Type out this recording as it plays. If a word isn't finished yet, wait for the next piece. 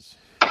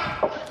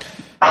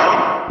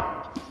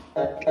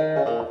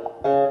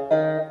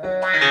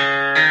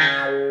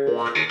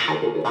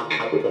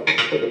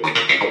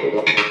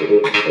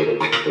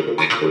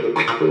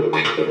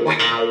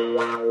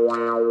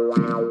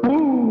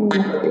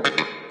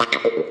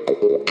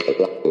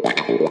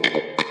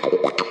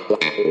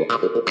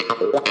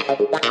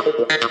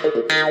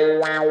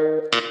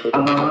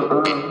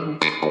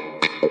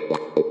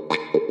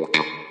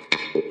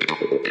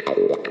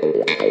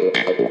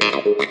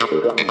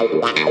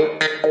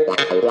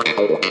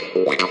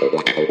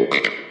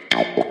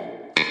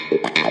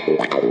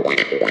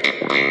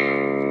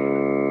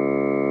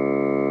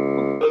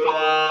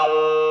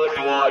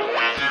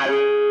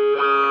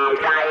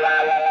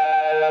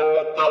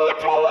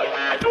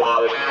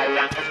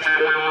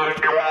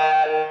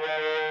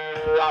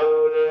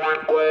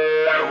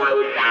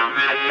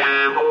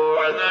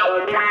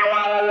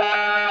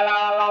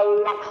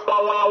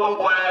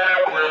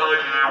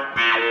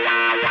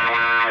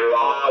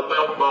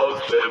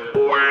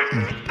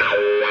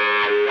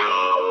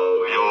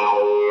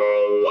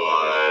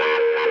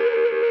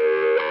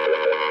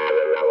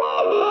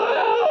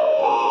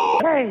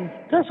Hey,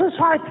 this is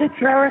High Pitch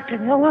Eric,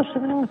 and you're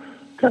listening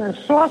to the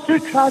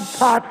Sausage Hut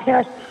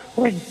Podcast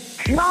with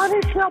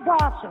Johnny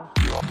Kielbasa.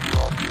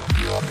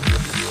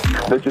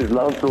 This is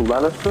Lancel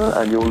Lannister,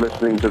 and you're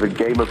listening to the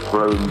Game of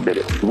Thrones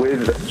Minute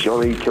with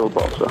Johnny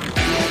Kielbasa.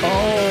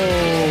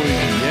 Oh,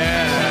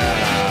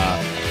 yeah.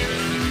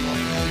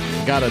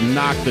 Gotta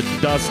knock the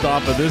dust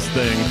off of this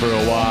thing for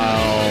a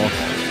while.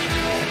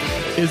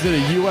 Is it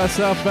a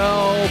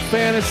USFL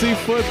fantasy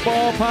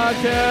football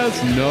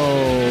podcast? No.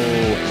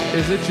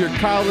 Is it your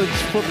college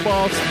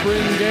football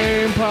spring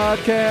game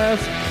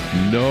podcast?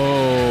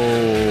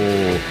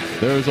 No.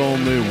 There's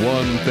only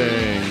one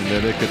thing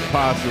that it could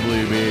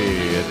possibly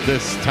be at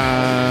this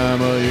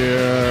time of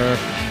year,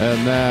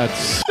 and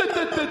that's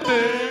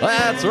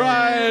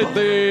right,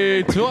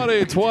 the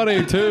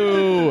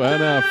 2022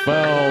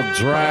 NFL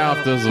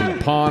Draft is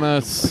upon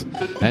us,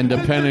 and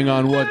depending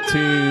on what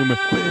team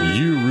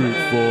you root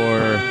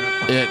for,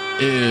 it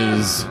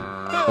is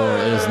or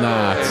is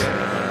not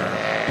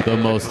the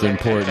most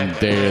important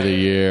day of the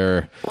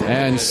year.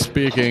 And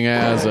speaking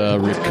as a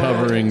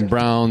recovering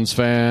Browns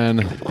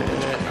fan,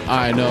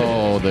 I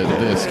know that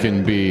this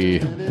can be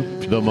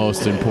the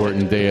most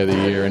important day of the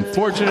year.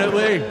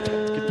 Unfortunately,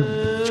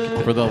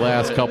 for the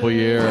last couple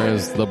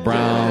years, the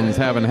Browns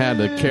haven't had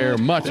to care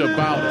much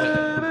about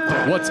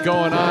what's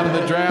going on in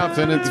the draft,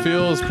 and it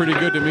feels pretty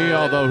good to me,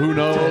 although who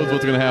knows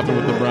what's going to happen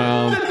with the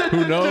Browns.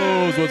 Who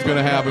knows what's going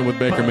to happen with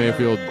Baker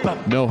Mayfield.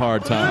 No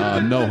hard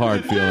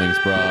feelings,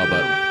 bro,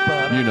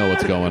 but you know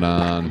what's going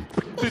on.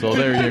 So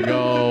there you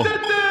go.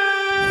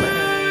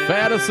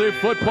 Fantasy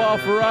football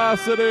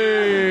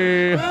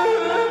ferocity.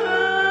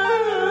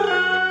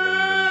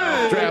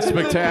 Draft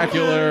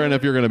spectacular, and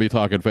if you're going to be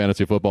talking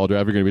fantasy football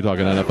draft, you're going to be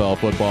talking NFL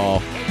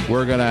football,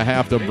 we're going to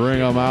have to bring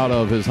him out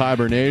of his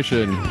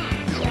hibernation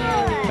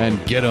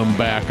and get him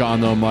back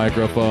on the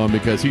microphone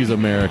because he's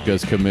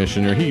America's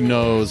commissioner. He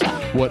knows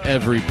what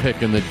every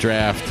pick in the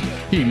draft,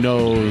 he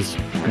knows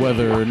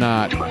whether or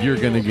not you're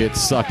going to get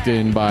sucked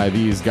in by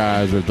these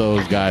guys or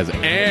those guys,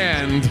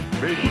 and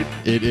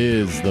it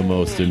is the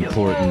most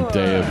important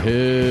day of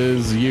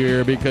his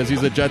year because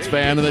he's a Jets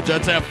fan, and the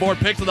Jets have 4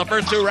 picks in the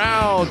first 2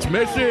 rounds.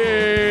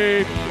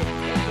 Missy!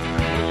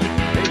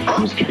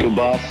 Mr.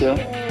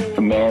 Kielbasa,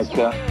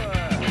 America.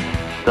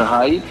 The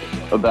hype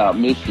about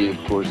Missy, of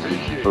course,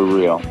 is for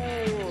real.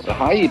 The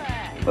hype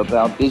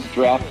about this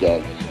draft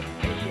day,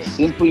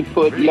 simply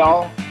put,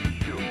 y'all,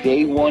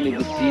 day one of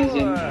the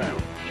season,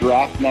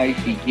 draft night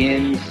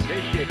begins.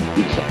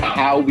 It's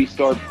how we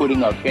start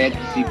putting our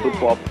fantasy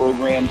football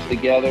programs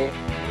together.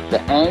 The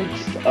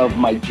angst of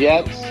my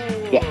Jets,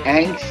 the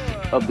angst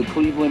of the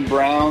Cleveland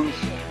Browns,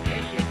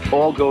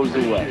 all goes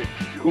away.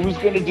 Who's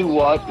going to do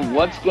what?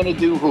 What's going to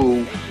do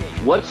who?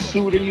 What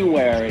suit are you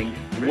wearing?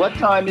 What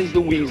time is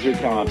the Weezer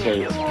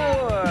concert?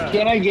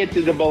 Can I get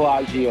to the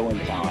Bellagio in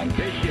time?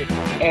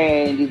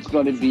 And it's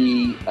going to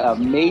be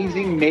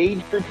amazing,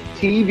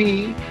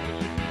 made-for-TV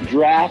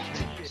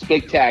draft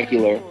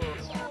spectacular.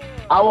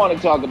 I want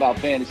to talk about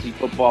fantasy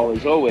football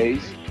as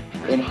always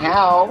and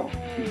how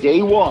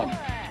day one,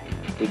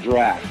 the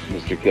draft,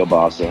 Mr.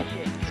 Kielbasa,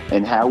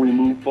 and how we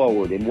move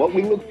forward and what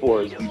we look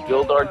for as we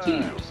build our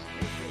teams.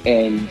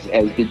 And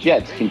as the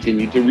Jets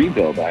continue to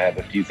rebuild, I have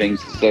a few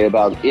things to say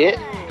about it.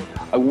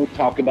 I won't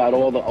talk about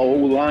all the O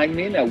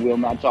linemen. I will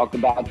not talk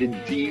about the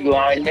D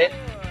linemen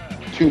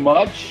too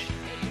much.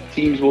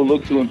 Teams will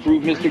look to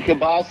improve Mr.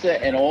 Kielbasa,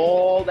 and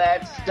all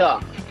that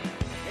stuff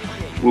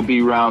will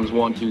be rounds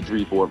 1, 2,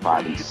 3, 4,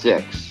 5, and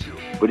 6.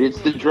 But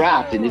it's the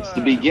draft, and it's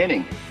the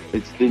beginning.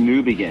 It's the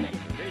new beginning.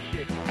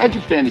 How'd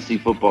your fantasy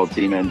football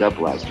team end up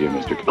last year,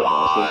 Mr.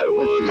 Kielbasa?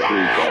 Let's just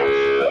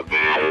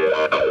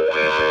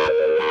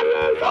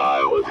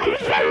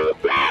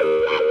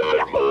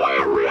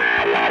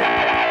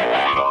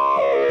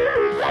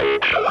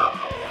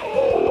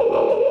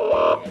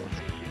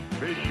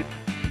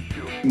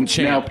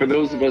Now, for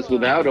those of us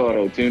without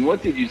auto-tune,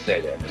 what did you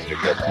say there, Mr.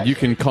 Kielbasa? You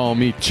can call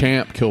me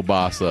Champ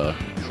Kielbasa.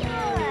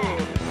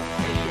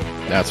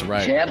 That's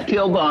right. Champ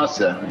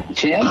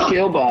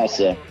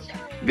Kielbasa.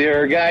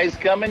 There are guys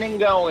coming and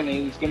going,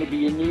 and it's going to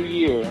be a new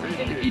year.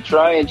 And if you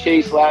try and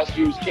chase last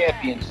year's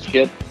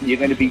championship, you're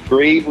going to be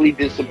gravely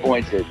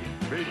disappointed.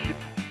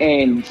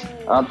 And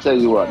I'll tell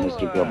you what,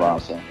 Mr.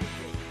 Kielbasa,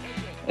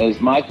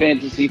 as my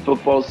fantasy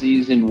football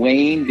season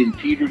waned and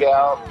petered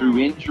out through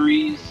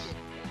injuries,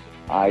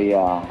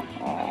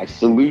 I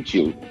salute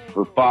you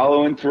for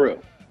following through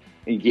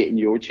and getting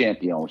your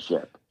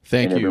championship.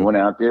 Thank you. Everyone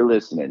out there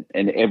listening,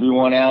 and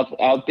everyone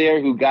out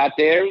there who got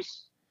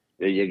theirs,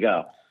 there you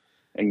go.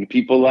 And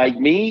people like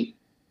me,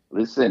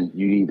 listen,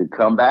 you either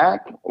come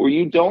back or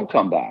you don't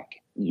come back.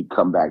 You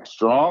come back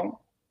strong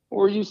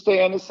or you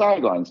stay on the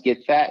sidelines,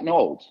 get fat and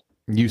old.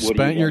 You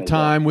spent your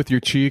time with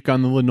your cheek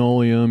on the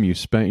linoleum. You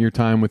spent your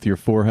time with your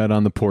forehead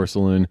on the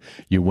porcelain.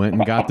 You went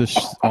and got this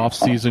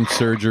off-season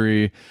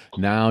surgery.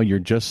 Now you're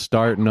just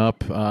starting up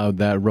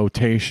that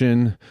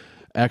rotation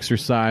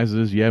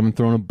exercises. You haven't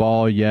thrown a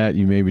ball yet.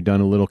 You maybe done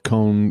a little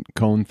cone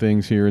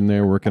things here and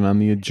there, working on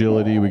the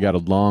agility. We got a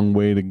long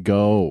way to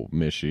go,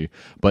 Mishy.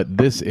 But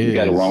this is... You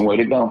got a long way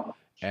to go.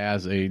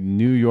 As a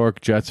New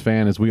York Jets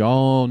fan, as we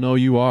all know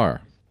you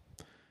are,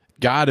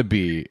 gotta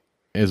be,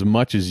 as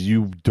much as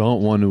you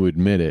don't want to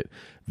admit it,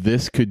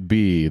 this could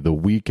be the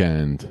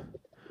weekend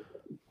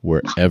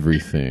where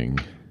everything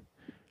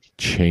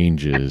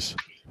changes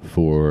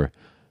for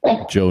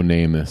Joe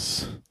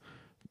Namath's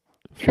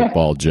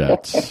football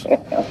Jets.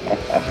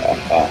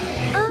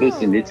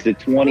 Listen, it's the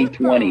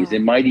 2020s.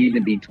 It might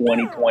even be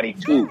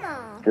 2022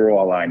 for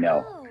all I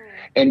know.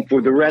 And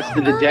for the rest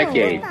of the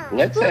decade,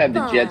 let's have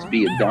the Jets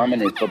be a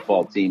dominant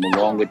football team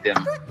along with them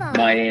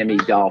Miami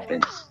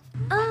Dolphins.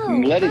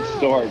 And let it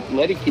start.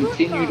 Let it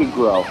continue to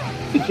grow.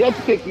 The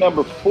Jets pick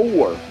number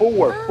 4.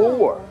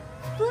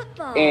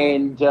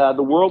 And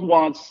the world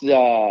wants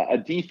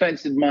a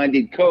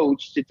defensive-minded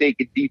coach to take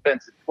a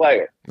defensive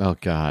player. Oh,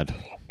 God.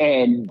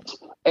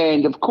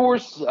 And of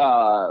course,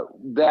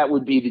 that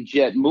would be the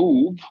Jet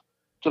move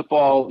to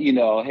fall,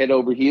 head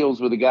over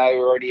heels with a guy who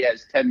already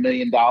has $10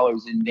 million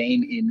in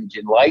name, image,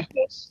 and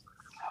likeness.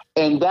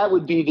 And that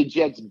would be the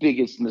Jets'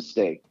 biggest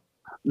mistake.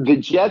 The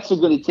Jets are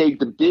going to take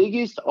the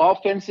biggest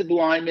offensive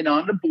lineman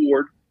on the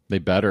board. They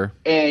better.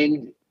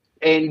 And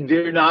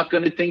they're not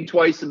going to think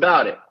twice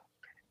about it.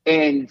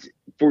 And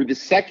for the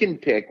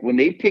second pick, when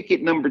they pick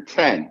at number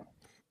 10,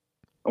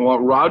 I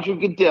want Roger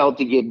Goodell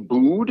to get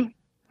booed,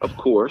 of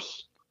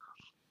course.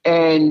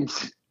 And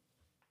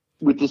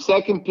with the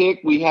second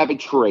pick, we have a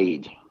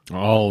trade.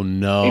 Oh,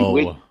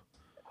 no.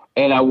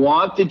 And I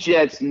want the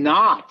Jets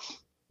not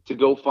to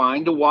go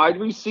find a wide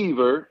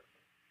receiver,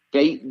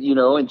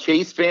 and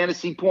chase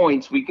fantasy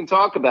points. We can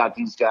talk about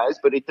these guys,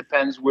 but it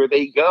depends where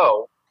they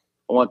go.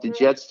 I want the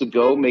Jets to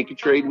go make a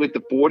trade with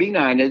the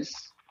 49ers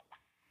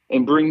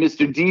and bring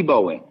Mr.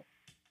 Debo in.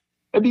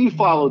 Have you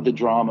followed the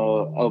drama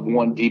of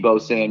one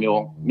Debo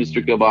Samuel,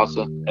 Mr.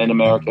 Kielbasa, in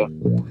America?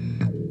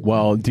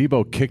 Well,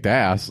 Debo kicked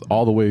ass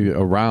all the way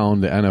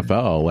around the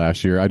NFL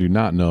last year. I do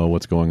not know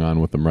what's going on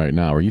with him right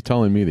now. Are you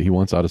telling me that he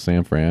wants out of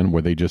San Fran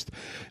where they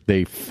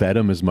fed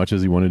him as much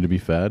as he wanted to be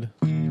fed?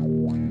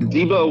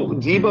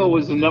 Debo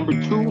was the number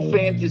 2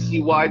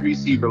 fantasy wide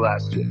receiver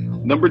last year.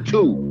 Number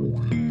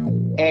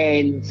 2.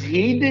 And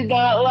he did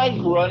not like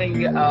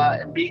running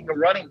and being a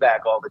running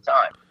back all the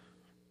time.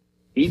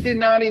 He did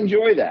not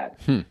enjoy that.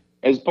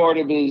 As part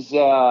of his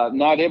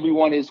not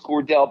everyone is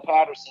Cordell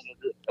Patterson of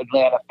the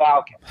Atlanta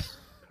Falcons.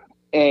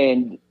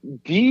 And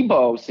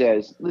Debo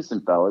says,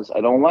 listen, fellas, I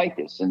don't like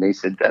this. And they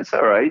said, that's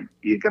all right.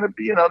 You're going to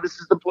be, this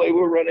is the play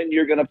we're running.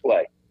 You're going to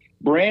play.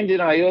 Brandon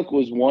Ayuk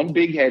was one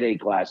big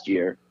headache last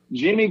year.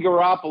 Jimmy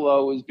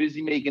Garoppolo was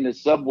busy making the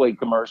Subway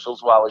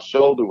commercials while his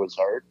shoulder was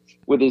hurt,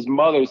 with his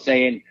mother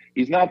saying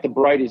he's not the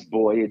brightest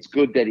boy. It's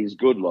good that he's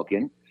good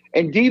looking.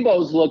 And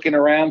Debo's looking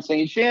around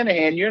saying,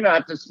 Shanahan, you're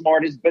not the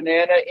smartest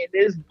banana in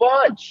this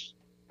bunch.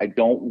 I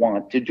don't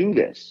want to do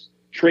this.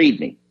 Trade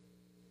me.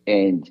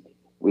 And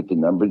with the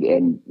number,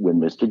 and when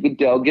Mr.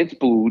 Goodell gets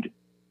booed,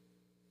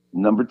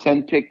 number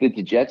 10 pick that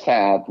the Jets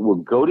have will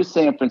go to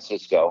San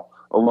Francisco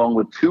along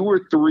with 2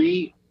 or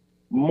 3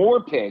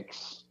 more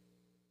picks.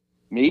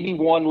 Maybe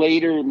one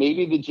later,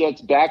 maybe the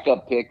Jets'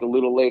 backup pick a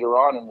little later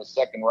on in the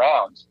second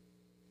round.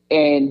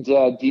 And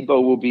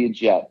Debo will be a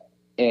Jet.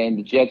 And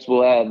the Jets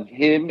will have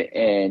him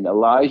and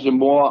Elijah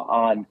Moore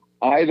on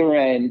either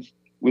end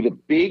with a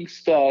big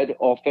stud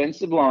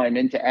offensive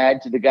lineman to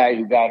add to the guy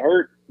who got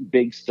hurt,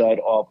 big stud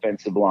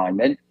offensive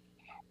lineman.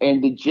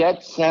 And the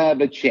Jets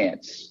have a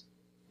chance.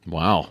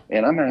 Wow.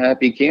 And I'm a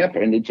happy camper,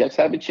 and the Jets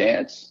have a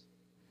chance.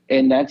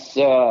 And that's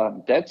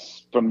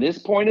from this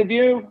point of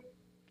view,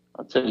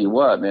 I'll tell you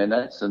what, man,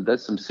 that's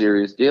some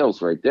serious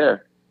deals right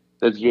there.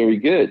 That's very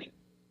good.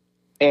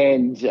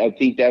 And I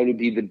think that would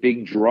be the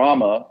big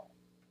drama,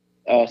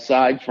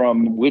 aside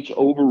from which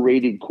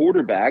overrated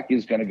quarterback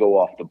is going to go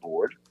off the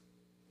board.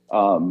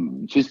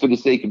 Just for the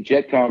sake of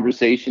Jet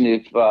conversation,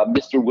 if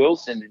Mr.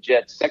 Wilson, the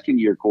Jets'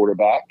 second-year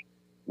quarterback,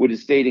 would have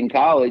stayed in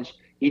college,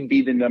 he'd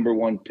be the number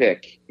 1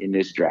 pick in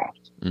this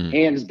draft.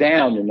 Hands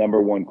down, the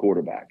number 1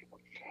 quarterback.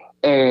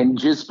 And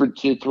just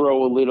to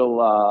throw a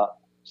little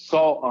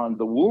salt on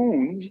the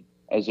wound,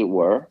 as it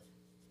were.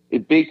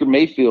 If Baker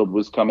Mayfield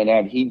was coming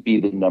out, he'd be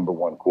the number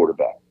one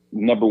quarterback,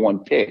 number one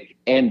pick,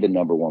 and the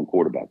number one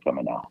quarterback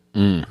coming out.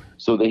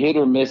 So the hit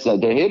or miss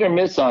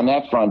on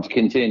that front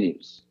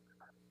continues.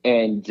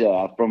 And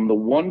from the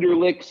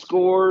Wonderlic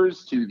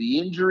scores to the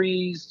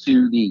injuries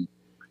to the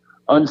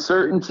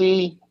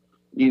uncertainty,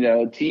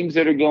 teams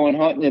that are going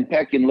hunting and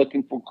pecking,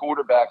 looking for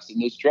quarterbacks in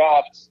this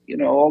draft,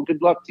 all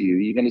good luck to you.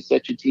 You're going to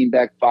set your team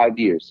back 5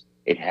 years.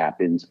 It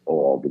happens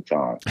all the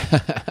time.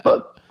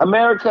 But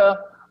America,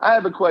 I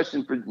have a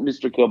question for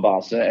Mr.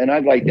 Kielbasa, and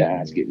I'd like to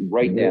ask it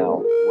right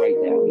now,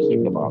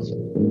 Mr.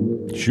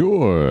 Kielbasa.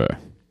 Sure.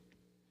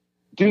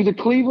 Do the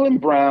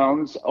Cleveland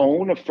Browns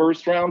own a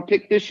first-round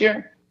pick this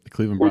year?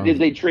 Or did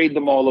they trade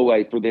them all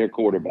away for their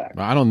quarterback?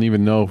 I don't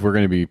even know if we're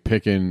going to be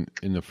picking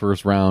in the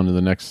first round in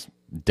the next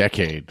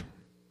decade.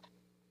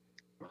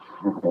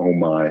 Oh,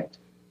 my.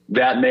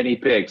 That many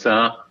picks,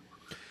 huh?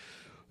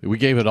 We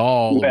gave it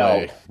all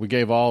away. We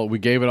gave it all.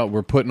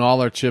 We're putting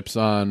all our chips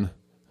on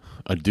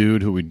a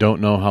dude who we don't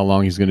know how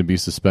long he's going to be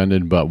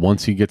suspended, but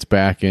once he gets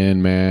back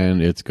in,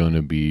 man, it's going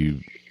to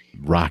be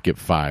rocket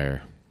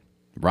fire.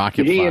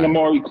 And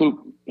Amari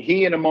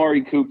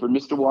Cooper,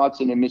 Mr.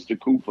 Watson and Mr.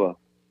 Cooper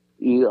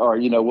are,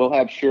 we'll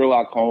have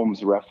Sherlock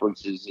Holmes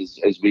references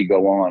as we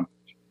go on.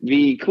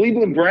 The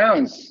Cleveland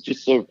Browns,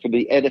 just so for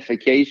the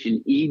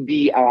edification,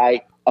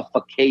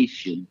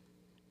 EDI-ification,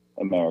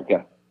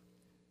 America.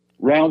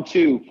 Round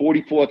 2,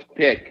 44th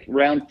pick.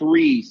 Round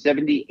 3,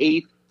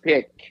 78th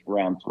pick.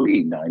 Round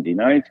 3,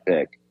 99th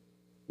pick.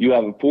 You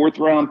have a 4th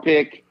round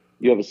pick.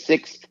 You have a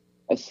 6th,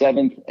 a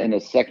 7th, and a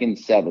second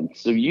 7th.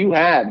 So you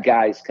have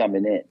guys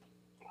coming in.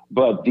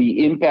 But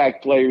the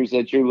impact players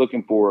that you're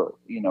looking for,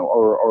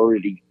 are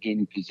already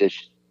in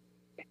position.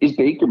 Is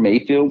Baker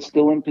Mayfield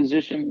still in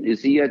position?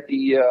 Is he at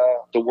the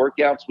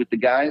workouts with the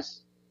guys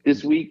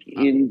this week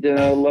in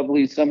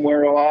lovely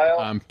somewhere, Ohio?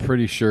 I'm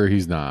pretty sure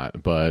he's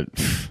not, but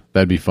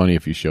that'd be funny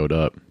if he showed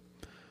up.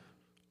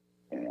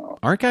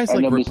 Aren't guys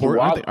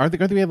reporting? Aren't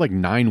they have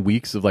 9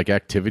 weeks of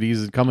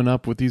activities coming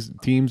up with these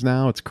teams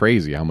now? It's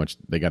crazy how much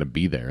they got to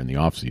be there in the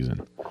off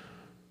season.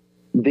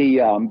 The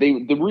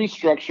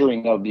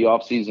restructuring of the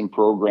off-season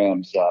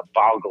programs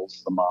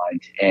boggles the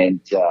mind, and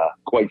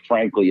quite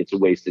frankly, it's a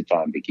waste of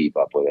time to keep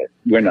up with it.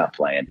 We're not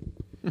playing.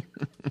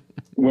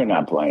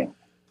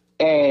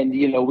 And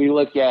we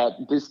look at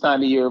this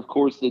time of year, of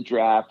course, the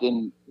draft,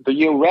 and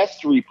the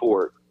arrest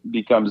report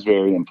becomes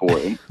very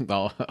important.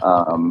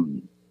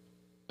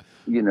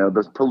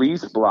 The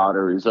police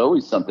blotter is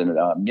always something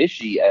that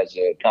Michie, as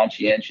a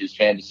conscientious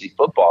fantasy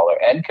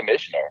footballer and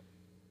commissioner,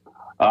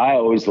 I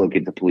always look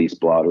at the police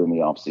blotter in the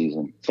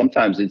offseason.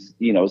 Sometimes it's,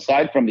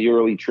 aside from the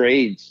early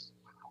trades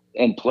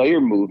and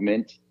player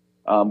movement,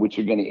 which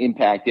are going to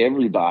impact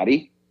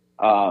everybody,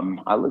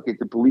 I look at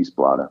the police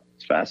blotter.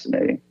 It's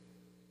fascinating.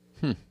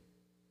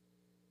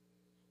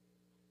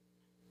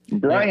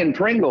 Brian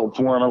Pringle,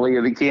 formerly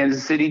of the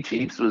Kansas City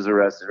Chiefs, was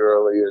arrested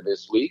earlier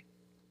this week.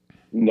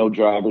 No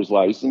driver's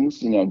license,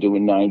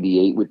 doing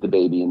 98 with the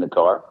baby in the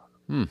car.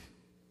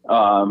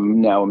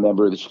 Now a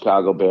member of the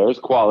Chicago Bears,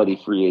 quality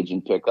free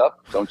agent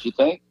pickup, don't you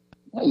think?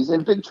 Yeah, he's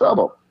in big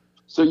trouble.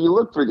 So you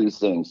look for these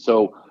things.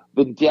 So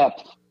the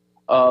depth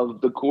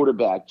of the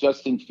quarterback,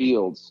 Justin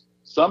Fields,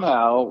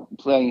 somehow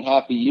playing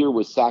half a year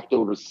was sacked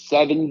over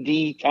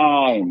 70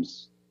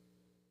 times.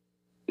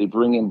 They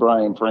bring in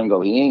Brian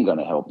Pringle. He ain't going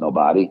to help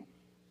nobody.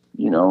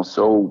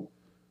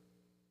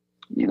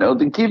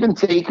 The give and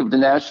take of the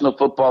National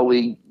Football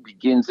League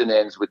begins and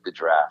ends with the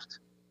draft.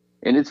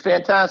 And it's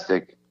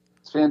fantastic.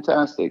 It's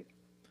fantastic.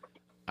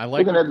 They're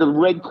going to have the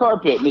red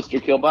carpet,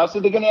 Mr.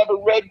 Kielbasa. They're going to have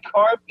a red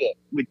carpet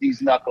with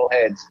these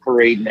knuckleheads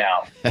parading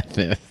out.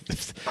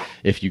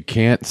 If you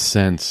can't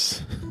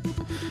sense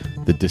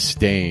the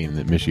disdain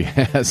that Michie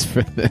has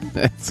for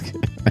this,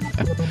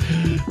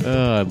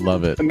 oh, I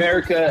love it.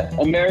 America,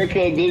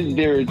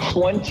 there are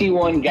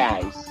 21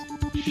 guys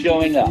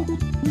showing up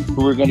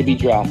who are going to be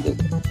drafted.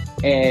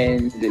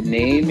 And the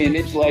name,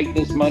 image,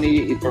 likeness,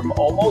 money from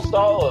almost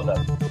all of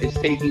them is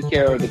taking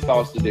care of the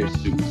cost of their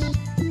suits.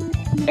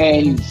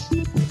 And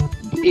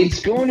it's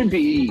going to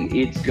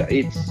be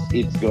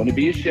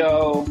a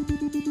show.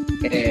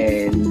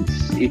 And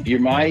if you're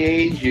my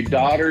age, your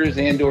daughters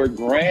and or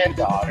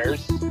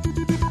granddaughters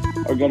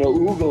are going to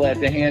oogle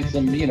at the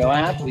handsome,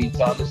 athletes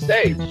on the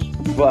stage.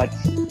 But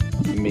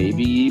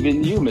maybe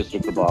even you,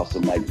 Mr.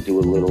 Kielbasa, might do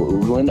a little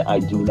oogling. I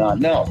do not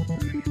know.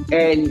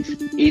 And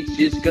it's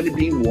just going to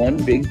be one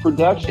big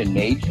production,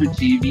 made for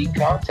TV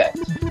content.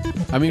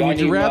 I mean, would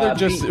you rather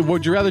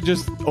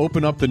just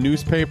open up the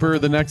newspaper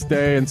the next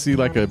day and see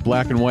a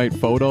black and white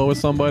photo of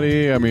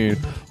somebody? I mean,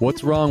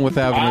 what's wrong with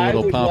having a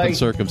little pomp and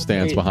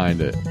circumstance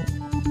behind it?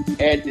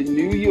 At the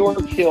New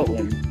York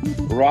Hilton,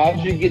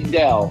 Roger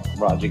Goodell,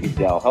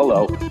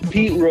 hello,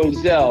 Pete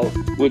Rozelle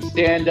would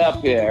stand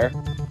up there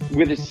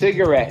with a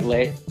cigarette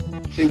lit,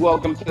 say,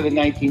 "Welcome to the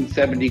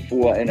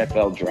 1974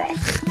 NFL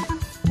Draft."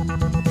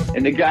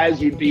 And the guys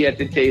would be at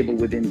the table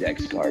with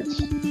index cards.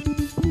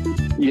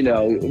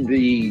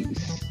 The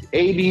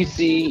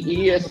ABC,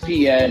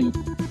 ESPN,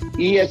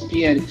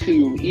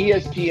 ESPN2,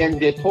 ESPN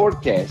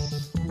Deportes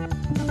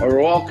are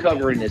all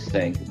covering this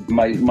thing.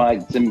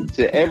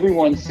 To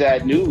everyone's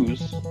sad news,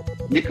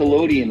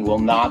 Nickelodeon will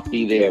not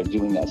be there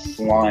doing a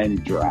slime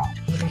draft.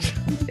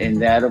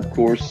 And that, of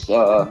course,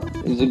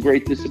 is a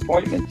great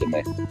disappointment to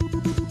me.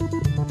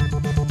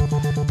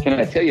 Can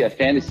I tell you a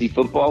fantasy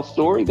football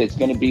story that's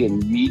going to be a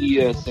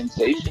media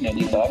sensation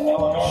anytime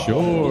now?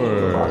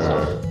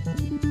 Sure.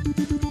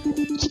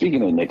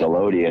 Speaking of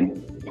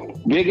Nickelodeon,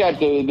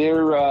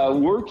 they're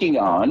working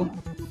on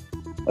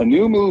a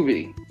new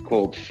movie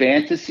called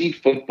Fantasy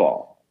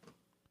Football,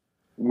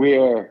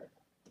 where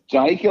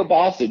Johnny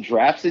Kilbasa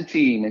drafts a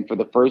team and for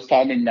the first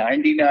time in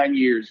 99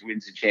 years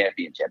wins a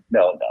championship.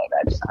 No,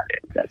 that's not it.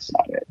 That's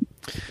not it.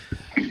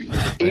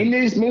 In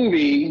this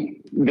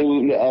movie,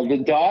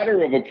 the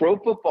daughter of a pro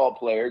football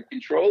player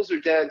controls her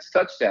dad's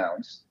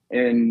touchdowns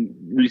and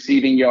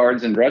receiving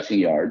yards and rushing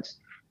yards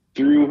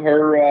through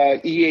her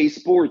EA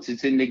Sports.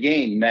 It's in the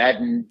game,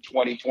 Madden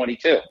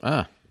 2022.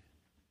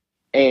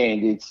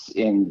 And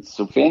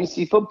so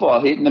fantasy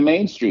football hitting the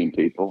mainstream,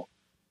 people.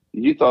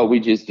 You thought we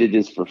just did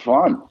this for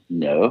fun.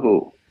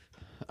 No.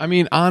 I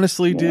mean,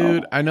 honestly,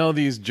 dude, I know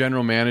these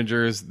general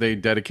managers, they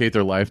dedicate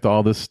their life to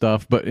all this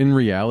stuff, but in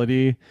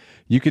reality,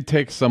 you could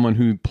take someone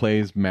who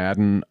plays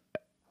Madden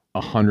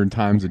 100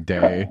 times a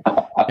day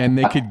and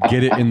they could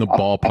get it in the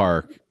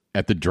ballpark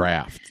at the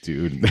draft,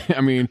 dude.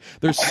 I mean,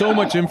 there's so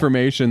much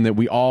information that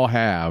we all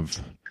have.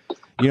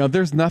 You know,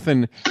 there's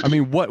nothing. I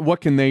mean,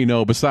 what can they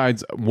know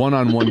besides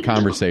one-on-one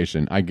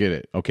conversation? I get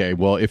it. Okay,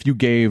 well, if you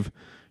gave,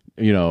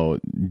 you know,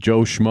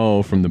 Joe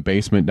Schmo from the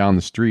basement down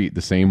the street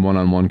the same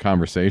one-on-one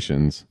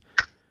conversations,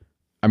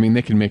 I mean,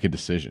 they can make a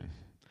decision.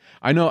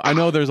 I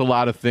know there's a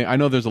lot of I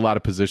know there's a lot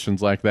of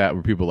positions like that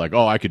where people are like,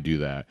 oh, I could do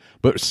that.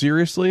 But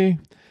seriously,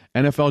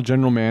 NFL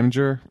general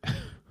manager,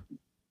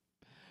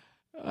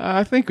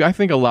 I think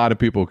a lot of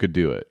people could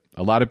do it.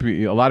 A lot of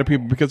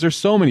people, because there's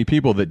so many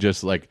people that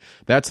just like,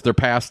 that's their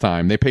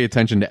pastime. They pay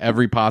attention to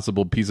every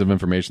possible piece of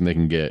information they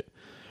can get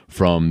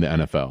from the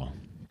NFL.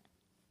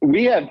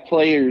 We have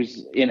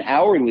players in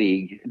our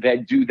league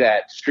that do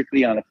that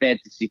strictly on a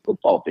fantasy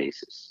football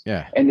basis.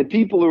 Yeah. And the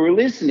people who are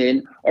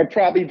listening are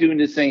probably doing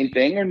the same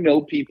thing or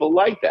know people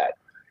like that,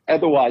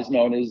 otherwise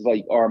known as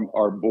like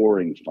our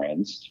boring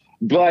friends.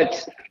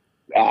 But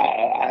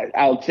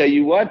I'll tell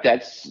you what,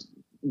 that's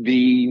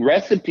the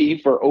recipe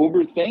for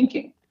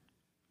overthinking.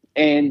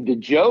 And the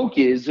joke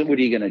is, what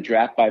are you going to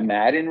draft by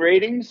Madden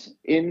ratings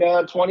in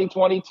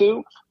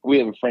 2022? We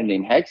have a friend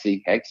named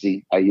Hexy.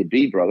 Hexy, how you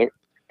be, brother?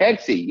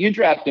 Hexy, you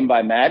draft him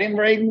by Madden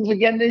ratings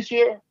again this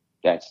year?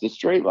 That's the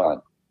straight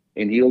line.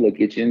 And he'll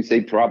look at you and say,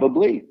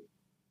 probably.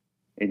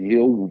 And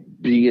he'll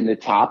be in the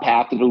top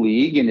half of the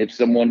league. And if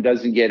someone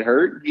doesn't get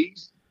hurt,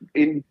 he's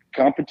in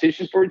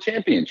competition for a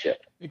championship.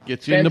 It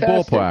gets you in the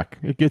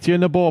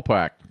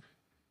ballpark.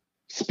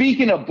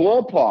 Speaking of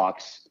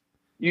ballparks,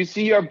 you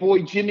see our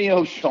boy Jimmy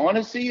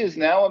O'Shaughnessy is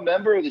now a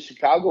member of the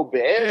Chicago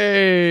Bears.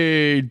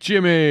 Hey,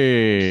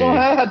 Jimmy.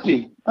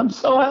 I'm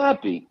so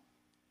happy.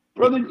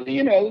 Brother,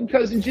 you know,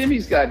 cousin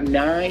Jimmy's got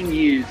 9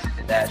 years in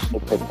the National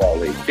Football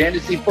League.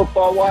 Fantasy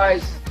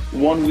football-wise,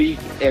 1 week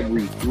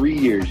every 3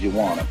 years you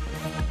want him.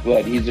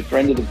 But he's a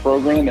friend of the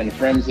program and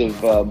friends of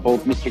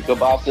both Mr.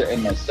 Kielbasa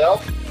and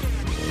myself.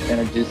 And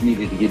I just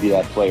needed to give you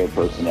that player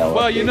personnel.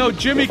 Well, you know,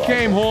 Jimmy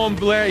came home,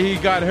 he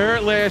got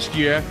hurt last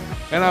year,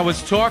 and I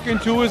was talking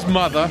to his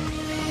mother,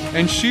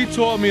 and she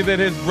told me that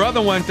his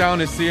brother went down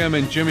to see him,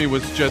 and Jimmy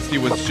was just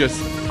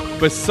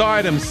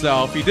beside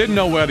himself. He didn't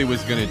know what he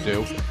was going to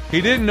do.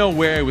 He didn't know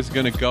where he was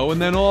going to go,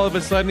 and then all of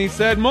a sudden he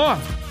said,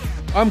 Mom,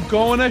 I'm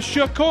going to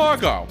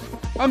Chicago.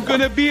 I'm going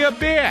to be a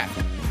Bear.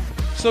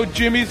 So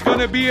Jimmy's going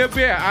to be a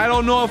Bear. I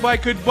don't know if I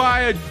could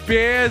buy a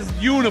Bears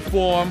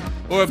uniform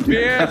or a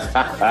Bears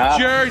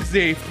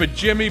jersey for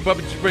Jimmy,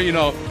 but you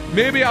know,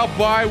 maybe I'll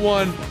buy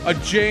a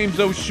James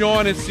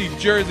O'Shaughnessy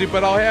jersey,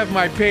 but I'll have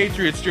my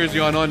Patriots jersey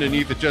on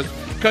underneath it just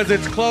because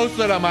it's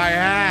closer to my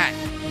hat.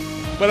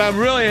 But I'm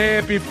really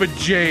happy for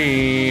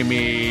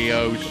Jamie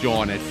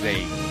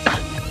O'Shaughnessy.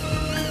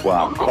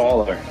 Wow,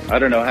 caller. I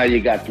don't know how you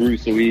got through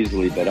so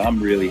easily, but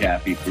I'm really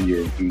happy for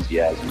your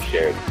enthusiasm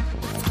shared.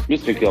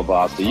 Mr.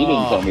 Kielbasa, you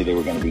didn't tell me there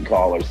were going to be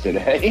callers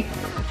today.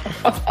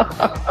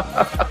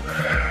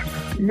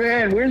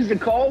 Man, where's the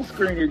call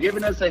screen? You're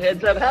giving us a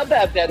heads up. How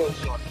about that,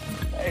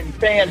 O'Shaughnessy? And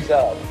fans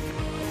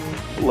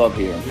of. Love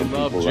hearing from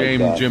people like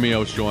that. Jimmy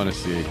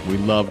O'Shaughnessy. We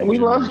love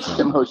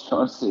Jim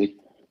O'Shaughnessy.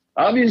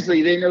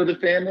 Obviously, they know the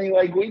family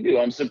like we do.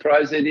 I'm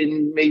surprised they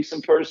didn't make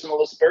some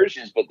personal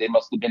aspersions, but they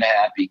must have been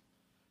happy,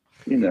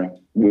 you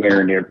know,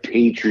 wearing their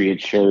Patriot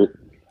shirt.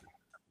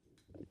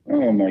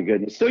 Oh, my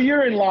goodness. So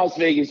you're in Las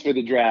Vegas for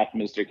the draft,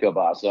 Mr.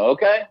 Kielbasa,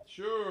 okay?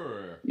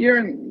 Sure.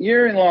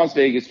 You're in Las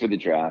Vegas for the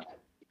draft.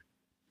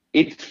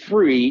 It's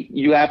free.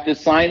 You have to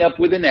sign up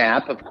with an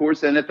app. Of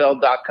course,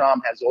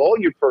 NFL.com has all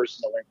your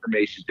personal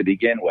information to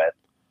begin with.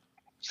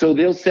 So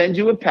they'll send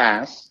you a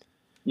pass.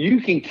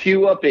 You can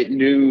queue up at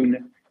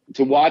noon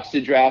to watch the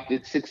draft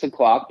at 6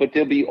 o'clock, but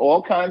there'll be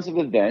all kinds of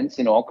events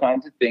and all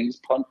kinds of things,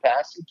 punt,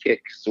 pass, and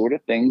kick sort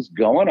of things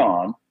going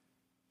on.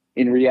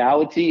 in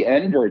reality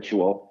and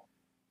virtual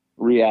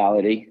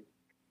reality.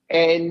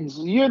 And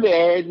you're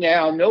there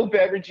now, no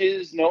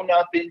beverages, no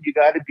nothing. You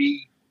got to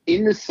be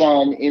in the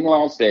sun in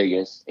Las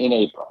Vegas in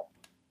April.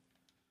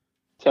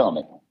 Tell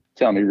me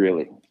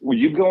really. Were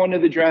you going to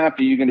the draft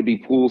or are you going to be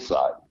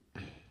poolside?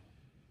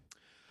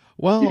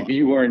 Well, if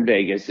you were in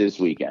Vegas this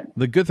weekend.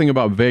 The good thing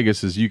about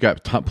Vegas is you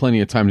got plenty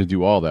of time to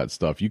do all that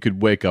stuff. You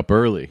could wake up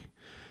early,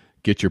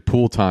 get your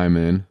pool time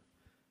in,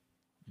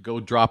 go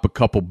drop a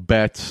couple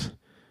bets.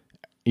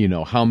 You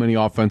know, how many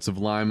offensive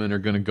linemen are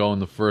going to go in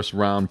the first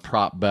round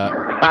prop bet?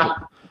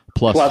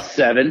 Plus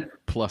 7.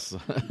 Plus.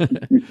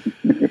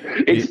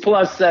 It's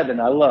plus 7.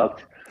 I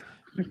looked.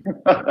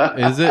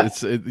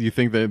 Is it? You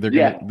think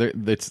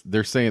that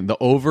they're saying the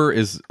over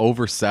is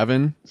over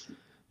 7?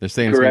 They're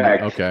saying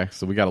correct. Okay,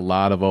 so we got a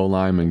lot of O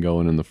linemen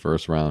going in the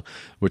first round,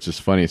 which is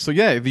funny. So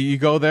yeah, you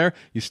go there,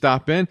 you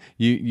stop in,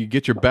 you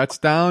get your bets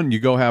down, you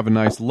go have a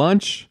nice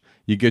lunch,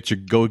 you get your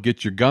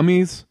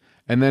gummies,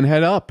 and then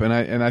head up. And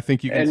I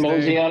think you can and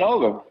mosey on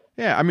over.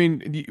 Yeah, I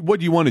mean,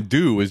 what you want to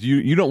do is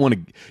you don't want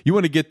to you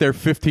want to get there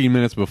 15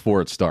 minutes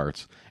before it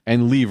starts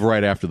and leave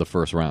right after the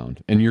first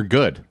round, and you're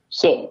good.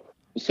 So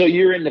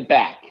you're in the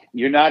back.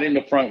 You're not in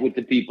the front with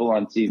the people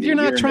on TV. You're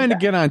not trying to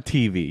get on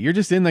TV. You're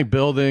just in the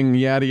building,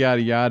 yada,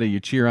 yada, yada. You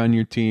cheer on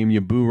your team. You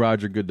boo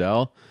Roger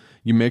Goodell.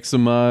 You make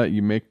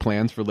you make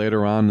plans for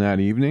later on that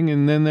evening,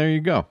 and then there you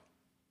go.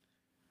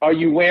 Are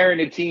you wearing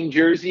a team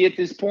jersey at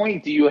this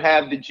point? Do you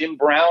have the Jim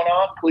Brown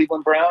on,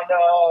 Cleveland Brown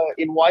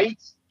in white,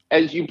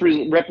 as you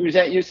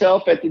represent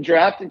yourself at the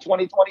draft in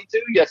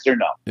 2022? Yes or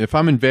no? If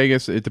I'm in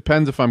Vegas, it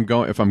depends if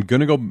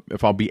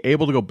I'll be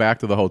able to go back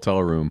to the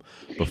hotel room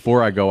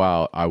before I go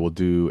out, I will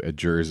do a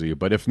jersey.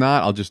 But if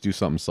not, I'll just do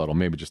something subtle,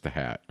 maybe just a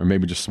hat or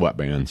maybe just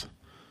sweatbands.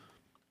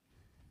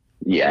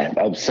 Yeah,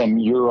 of some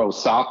Euro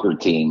soccer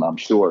team, I'm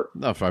sure.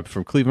 No,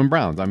 from Cleveland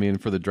Browns. I mean,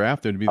 for the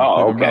draft, it would be the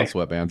Cleveland Browns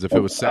sweatbands. If it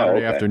was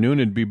Saturday afternoon,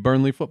 it'd be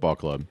Burnley Football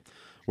Club.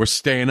 We're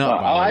staying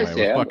up, by the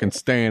way. We're fucking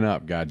staying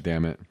up, God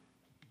damn it.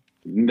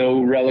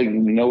 No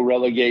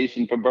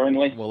relegation for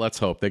Burnley? Well, let's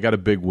hope. They got a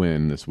big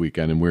win this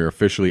weekend, and we're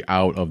officially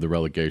out of the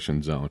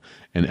relegation zone,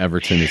 and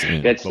Everton is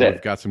in.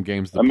 We've got some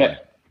games to play.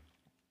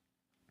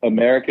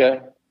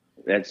 America,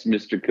 that's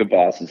Mr.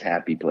 Cabas's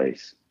happy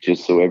place.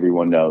 Just so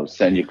everyone knows,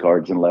 send your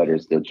cards and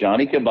letters. The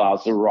Johnny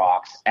Cabasa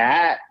rocks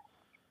at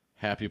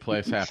happy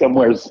place,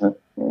 somewhere.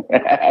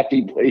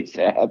 Happy place.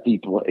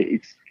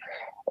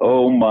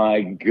 Oh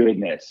my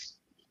goodness!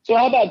 So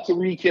how about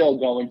Tyreek Hill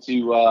going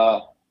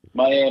to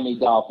Miami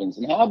Dolphins,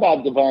 and how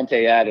about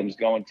Devontae Adams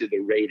going to the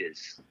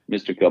Raiders,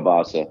 Mr.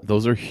 Cabasa?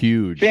 Those are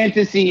huge.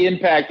 Fantasy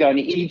impact on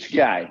each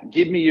guy.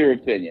 Give me your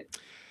opinion.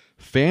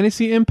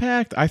 Fantasy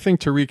impact? I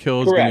think Tyreek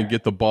Hill is going to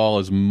get the ball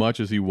as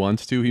much as he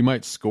wants to. He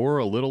might score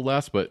a little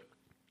less, but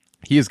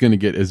he is going to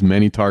get as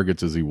many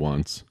targets as he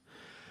wants.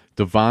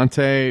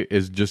 Devontae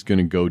is just going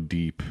to go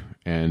deep,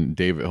 and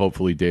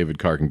hopefully David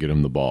Carr can get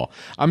him the ball.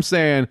 I'm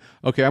saying,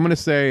 okay, I'm going to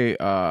say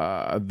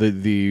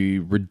the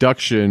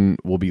reduction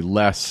will be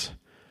less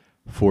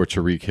for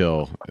Tyreek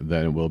Hill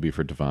than it will be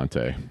for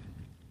Devontae.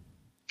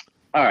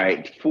 All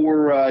right,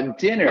 for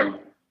dinner.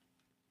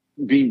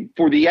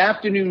 For the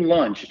afternoon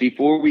lunch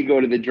before we go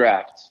to the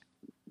draft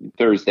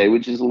Thursday,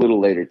 which is a little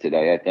later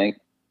today, I think.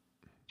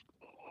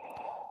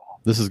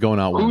 This is going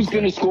out. Who's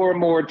going to score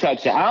more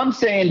touchdowns? I'm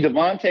saying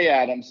Devontae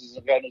Adams is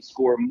going to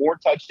score more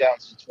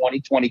touchdowns in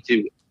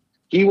 2022.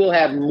 He will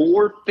have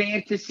more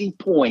fantasy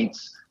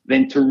points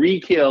than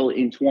Tyreek Hill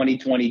in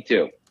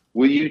 2022.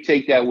 Will you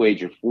take that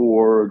wager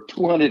for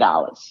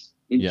 $200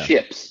 in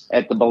chips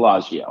at the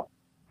Bellagio?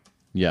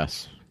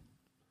 Yes.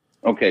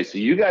 Okay, so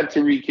you got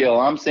Tyreek Hill.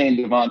 I'm saying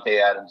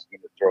Devontae Adams is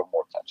going to throw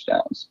more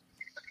touchdowns.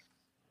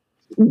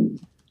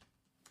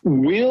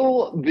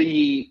 Will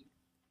the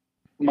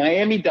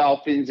Miami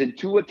Dolphins and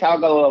Tua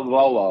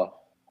Tagovailoa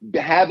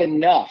have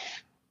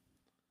enough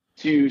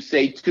to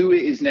say Tua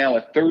is now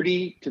a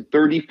 30 to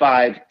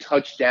 35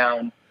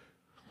 touchdown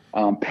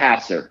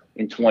passer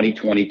in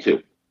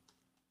 2022?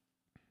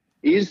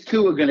 Is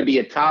Tua going to be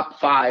a top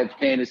 5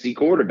 fantasy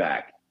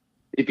quarterback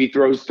if he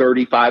throws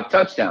 35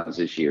 touchdowns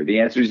this year? The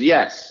answer is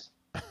yes.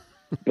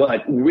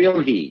 But will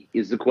he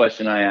is the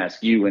question I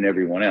ask you and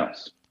everyone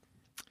else.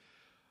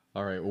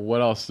 All right. Well,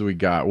 what else do we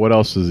got? What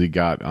else has he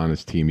got on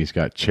his team? He's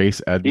got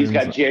Chase Edmonds. He's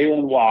got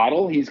Jalen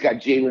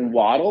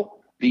Waddle.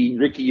 The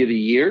Rookie of the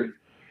Year.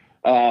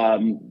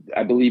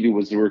 I believe he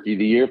was the Rookie of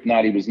the Year. If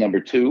not, he was number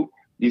 2.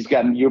 He's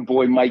got your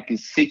boy Mike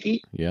Gesicki.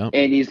 Yeah.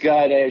 And he's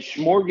got a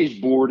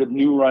smorgasbord of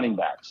new running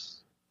backs.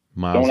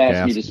 Don't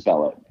ask me to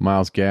spell it.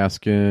 Myles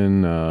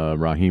Gaskin,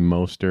 Raheem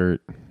Mostert,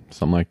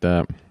 something like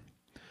that.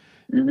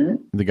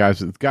 Mm-hmm. The guys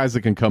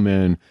that can come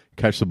in,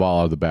 catch the ball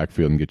out of the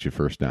backfield, and get you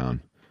first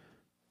down.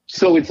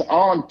 So it's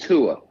on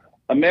Tua.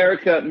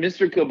 America,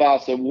 Mr.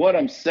 Cabasa, what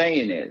I'm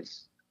saying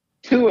is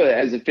Tua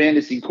as a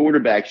fantasy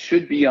quarterback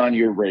should be on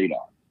your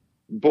radar.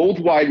 Both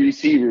wide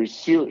receivers,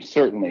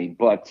 certainly.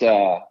 But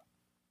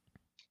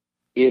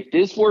if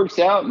this works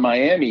out in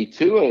Miami,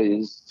 Tua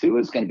is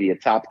going to be a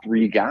top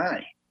 3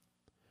 guy.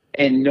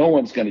 And no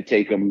one's going to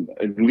take them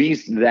at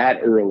least that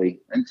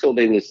early until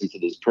they listen to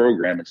this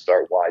program and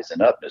start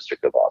wising up, Mr.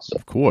 Cavazza.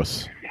 Of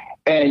course.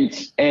 And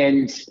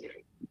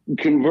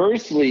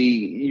conversely,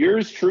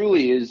 yours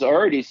truly has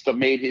already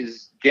made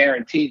his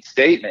guaranteed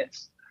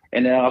statements.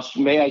 And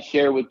may I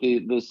share with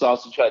the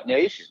Sausage Hut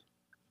Nation?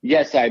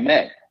 Yes, I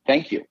may.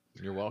 Thank you.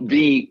 You're welcome.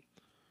 The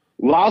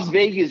Las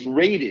Vegas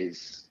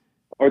Raiders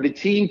are the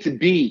team to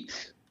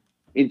beat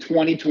in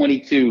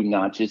 2022,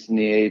 not just in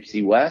the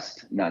AFC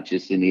West, not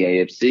just in the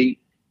AFC,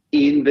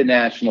 in the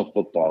National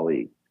Football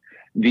League.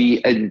 The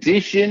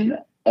addition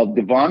of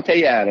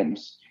Devontae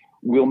Adams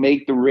will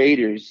make the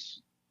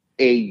Raiders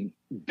a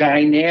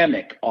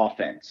dynamic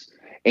offense,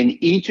 and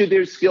each of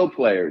their skill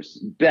players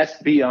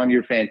best be on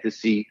your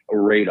fantasy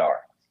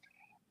radar.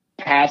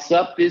 Pass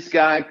up this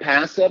guy,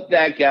 pass up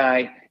that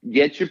guy,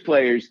 get your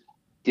players.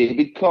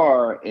 David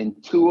Carr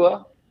and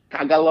Tua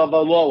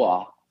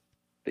Tagovailoa,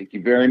 thank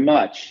you very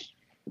much,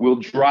 will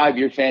drive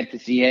your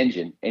fantasy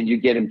engine, and you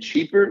get them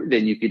cheaper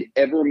than you could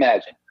ever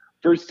imagine.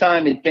 First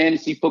time in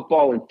fantasy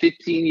football in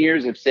 15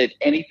 years I've said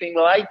anything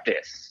like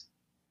this.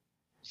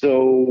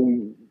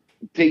 So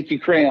take your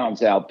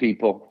crayons out,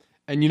 people.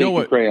 And you know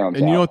what? And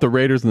you know what the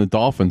Raiders and the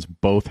Dolphins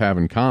both have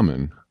in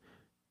common?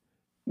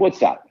 What's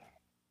that?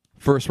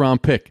 First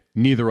round pick,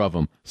 neither of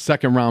them.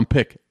 Second round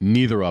pick,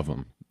 neither of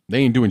them. They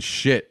ain't doing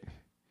shit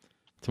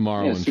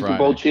tomorrow and Super Friday.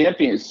 Bowl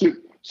champions.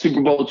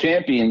 Super Bowl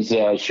champions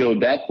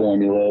showed that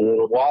formula a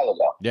little while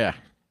ago. Yeah,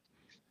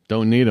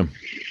 don't need them.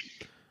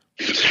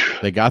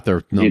 They got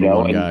their number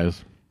one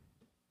guys.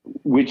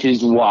 Which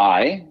is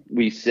why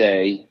we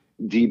say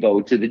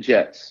Debo to the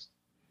Jets.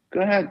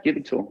 Go ahead, give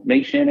it to him.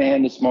 Make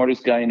Shanahan the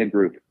smartest guy in the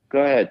group. Go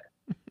ahead.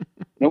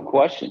 No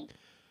question.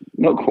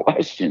 No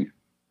question.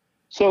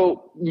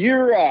 So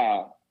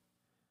your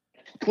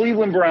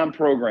Cleveland Brown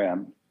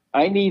program,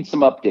 I need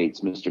some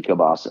updates, Mr.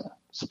 Cabasa.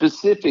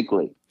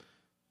 Specifically,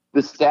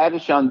 the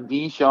status on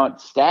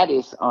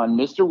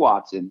Mr.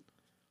 Watson,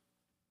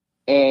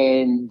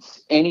 and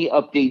any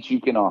updates you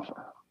can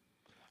offer.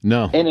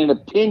 No. And an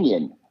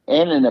opinion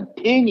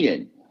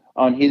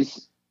on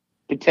his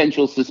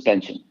potential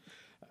suspension.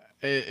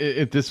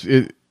 I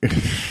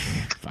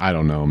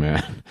don't know,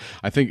 man.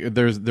 I think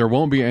there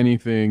won't be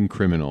anything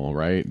criminal,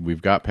 right?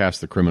 We've got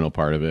past the criminal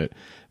part of it.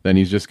 Then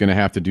he's just going to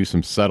have to do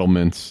some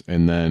settlements,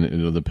 and then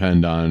it'll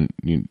depend on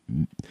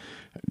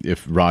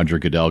if Roger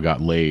Goodell got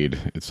laid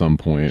at some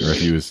point, or if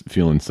he was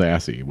feeling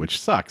sassy, which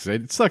sucks.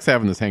 It sucks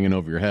having this hanging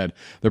over your head.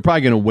 They're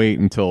probably going to wait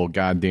until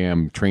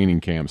goddamn training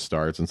camp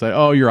starts and say,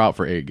 "Oh, you're out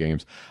for 8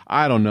 games."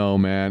 I don't know,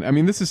 man. I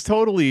mean, it's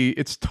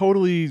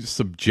totally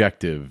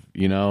subjective,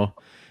 you know?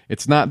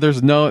 It's not.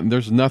 There's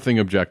nothing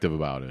objective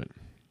about it.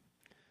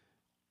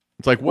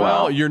 It's like,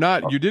 well, you're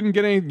not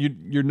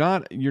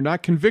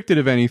convicted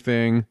of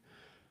anything,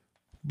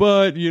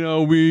 but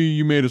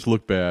you made us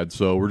look bad,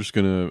 so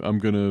I'm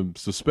gonna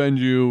suspend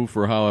you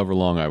for however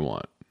long I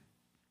want.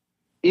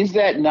 Is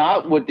that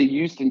not what the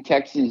Houston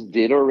Texans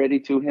did already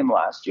to him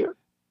last year?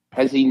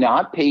 Has he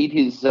not paid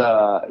his,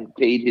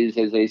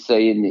 as they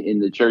say in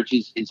the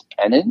churches, his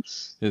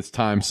penance? His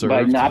time served.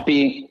 By not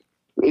being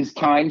his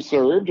time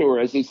served, or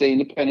as they say in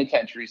the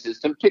penitentiary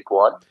system, pick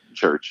one,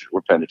 church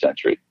or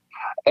penitentiary.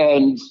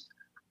 And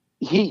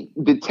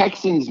the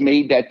Texans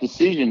made that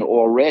decision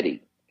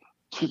already.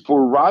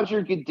 For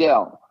Roger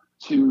Goodell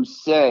to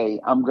say,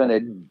 I'm going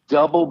to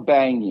double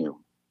bang you,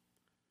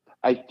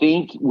 I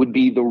think would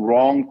be the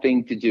wrong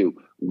thing to do.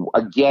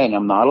 Again,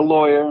 I'm not a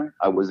lawyer.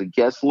 I was a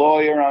guest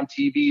lawyer on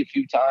TV a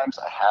few times.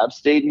 I have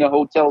stayed in a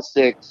Hotel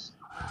 6.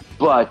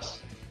 But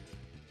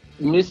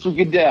Mr.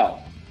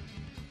 Goodell,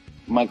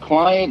 my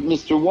client,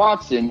 Mr.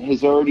 Watson,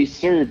 has already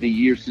served a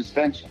year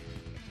suspension.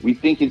 We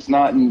think it's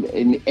not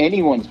in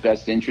anyone's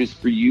best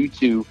interest for you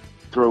to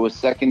throw a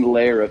second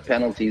layer of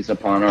penalties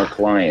upon our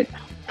client.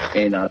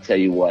 And I'll tell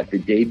you what, the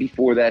day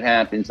before that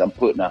happens, I'm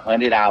putting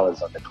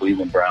 $100 on the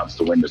Cleveland Browns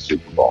to win the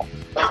Super Bowl.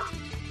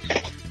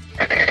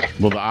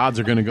 Well, the odds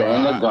are going to go.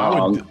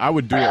 I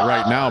would do it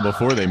right now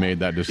before they made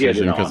that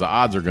decision, because the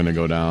odds are going to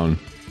go down.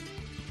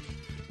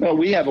 Well,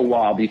 we have a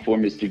while before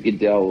Mr.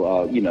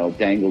 Goodell,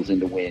 dangles in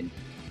the wind.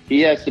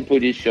 He has to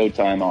put his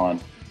showtime on,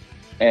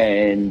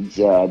 and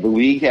the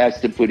league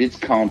has to put its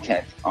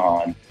content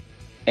on.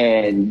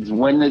 And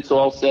when it's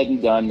all said and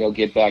done, they'll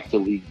get back to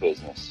league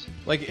business.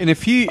 And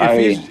if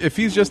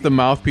he's just the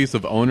mouthpiece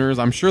of owners,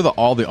 I'm sure that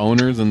all the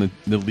owners in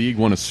the league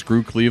want to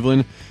screw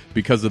Cleveland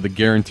because of the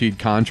guaranteed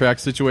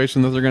contract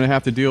situation that they're going to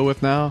have to deal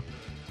with now.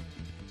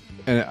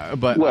 And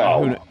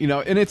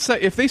and it's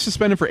if they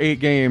suspend him for 8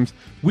 games,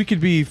 we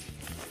could be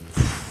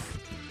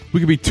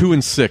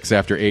 2-6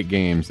 after 8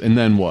 games, and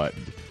then what?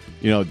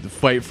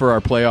 Fight for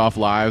our playoff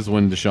lives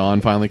when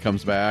Deshaun finally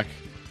comes back,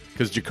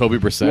 because Jacoby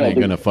Brissett ain't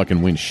gonna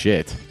fucking win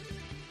shit.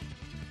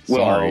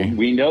 Sorry. Well,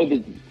 we know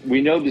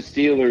the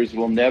Steelers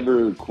will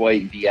never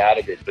quite be out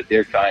of it, but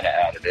they're kind of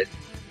out of it.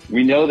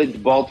 We know that the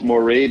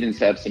Baltimore Ravens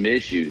have some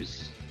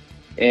issues,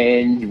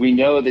 and we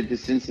know that the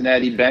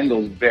Cincinnati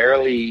Bengals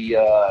barely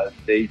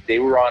they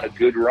were on a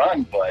good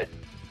run, but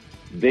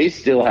they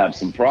still have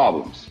some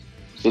problems.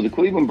 So the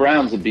Cleveland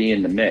Browns will be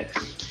in the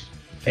mix.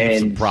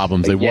 Some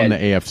problems. They won the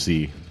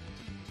AFC.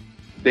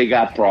 They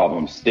got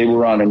problems. They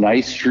were on a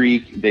nice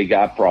streak. They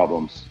got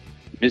problems.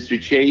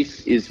 Mr.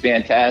 Chase is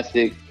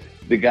fantastic.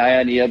 The guy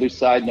on the other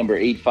side, number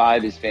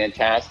 85, is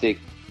fantastic.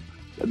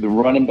 The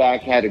running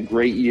back had a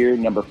great year,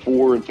 number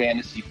 4 in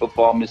fantasy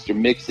football, Mr.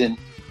 Mixon.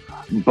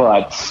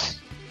 But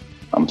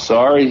I'm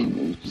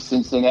sorry,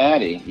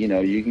 Cincinnati,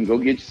 you can go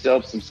get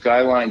yourself some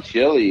Skyline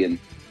chili, and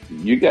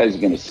you guys are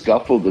going to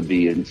scuffle to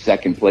be in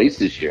second place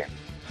this year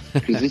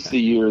because it's the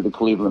year of the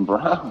Cleveland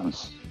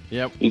Browns.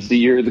 Yep. It's the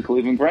year of the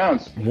Cleveland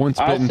Browns. Once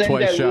bitten,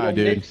 twice shy,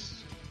 dude.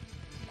 Mix.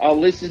 I'll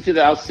listen to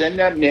that. I'll send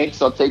that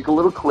mix. I'll take a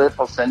little clip.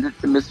 I'll send it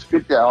to Mr.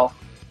 Goodell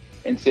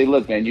and say,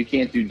 look, man, you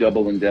can't do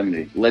double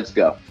indemnity. Let's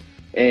go.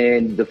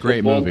 And the great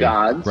football movie.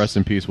 gods. Rest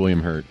in peace,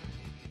 William Hurt.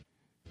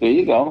 There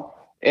you go.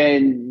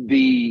 And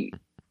the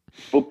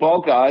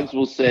football gods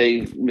will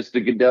say,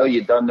 Mr. Goodell,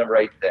 you done the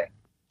right thing.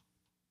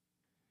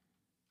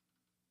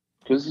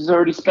 Because he's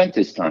already spent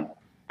his time.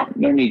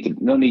 No need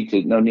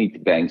to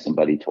bang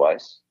somebody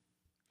twice.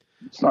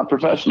 It's not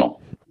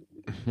professional.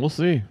 We'll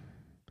see.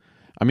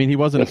 I mean, he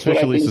wasn't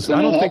officially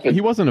suspended. I don't think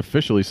he wasn't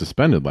officially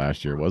suspended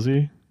last year, was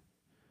he?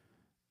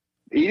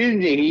 He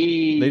didn't.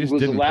 He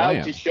was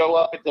allowed to show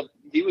up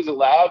He was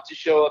allowed to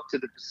show up to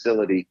the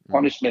facility.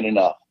 Punishment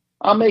enough.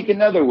 I'll make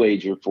another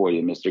wager for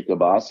you, Mr.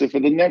 Cabasa, for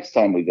the next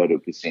time we go to a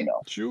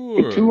casino.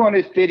 Sure. For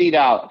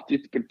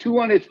 $250, for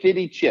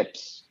 250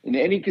 chips in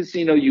any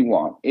casino you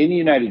want in the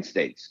United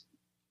States.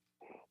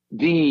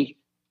 The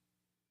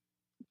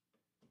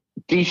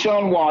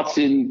Deshaun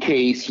Watson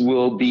case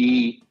will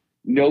be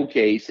no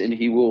case, and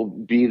he will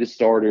be the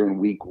starter in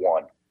week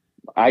 1.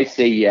 I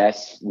say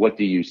yes. What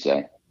do you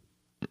say?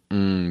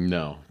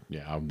 No.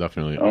 Yeah, I'll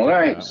definitely. All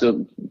right.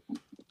 So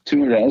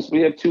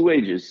we have 2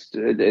 wagers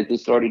at the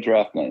start of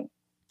draft night.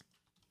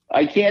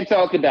 I can't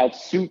talk about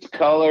suit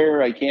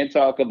color. I can't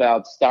talk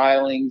about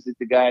stylings that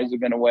the guys are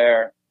going to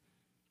wear.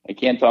 I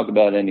can't talk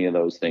about any of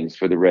those things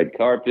for the red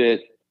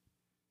carpet.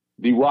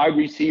 The wide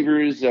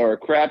receivers are a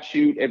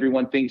crapshoot.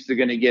 Everyone thinks they're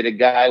going to get a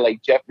guy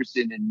like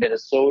Jefferson in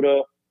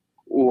Minnesota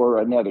or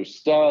another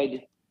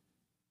stud.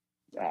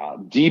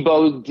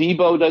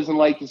 Debo doesn't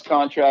like his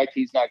contract.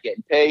 He's not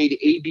getting paid.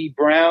 A.B.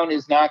 Brown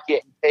is not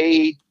getting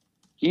paid.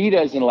 He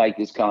doesn't like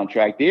his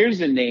contract. There's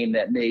a name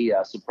that may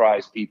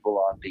surprise people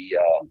on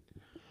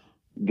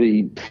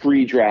the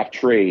pre-draft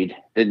trade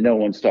that no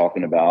one's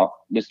talking about,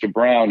 Mr.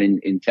 Brown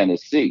in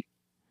Tennessee.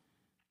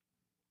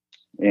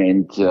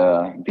 And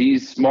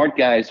these smart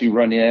guys who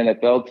run the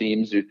NFL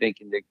teams are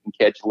thinking they can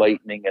catch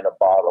lightning in a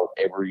bottle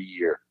every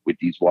year with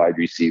these wide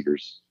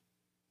receivers.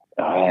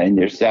 And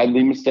they're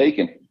sadly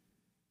mistaken.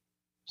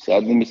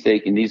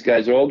 These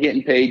guys are all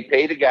getting paid.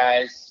 Pay the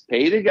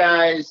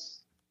guys,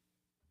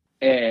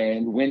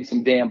 and win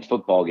some damn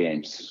football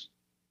games.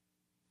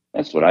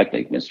 That's what I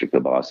think, Mr.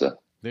 Cabasa.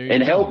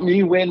 And help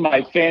me win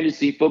my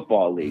fantasy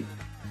football league,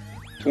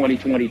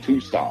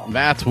 2022 style.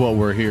 That's what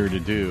we're here to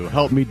do.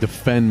 Help me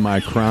defend my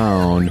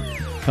crown.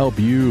 Help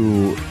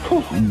you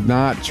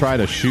not try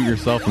to shoot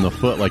yourself in the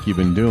foot like you've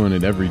been doing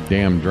at every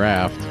damn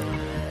draft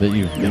that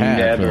you've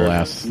had for the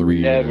last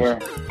 3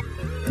 years.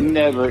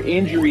 Never.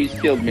 Injuries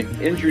killed me.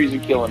 Injuries are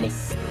killing me.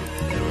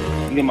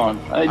 Come on.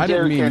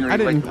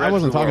 I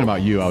wasn't talking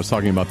about you. I was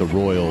talking about the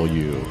royal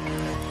you.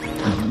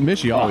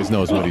 Mishy always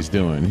knows what he's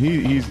doing.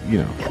 He's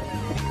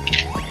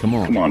Come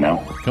on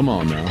now.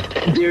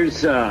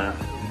 There's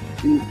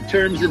in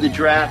terms of the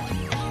draft,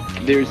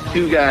 there's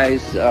 2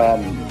 guys,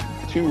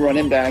 2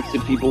 running backs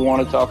that people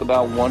want to talk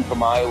about. One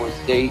from Iowa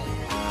State,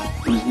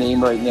 whose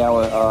name right now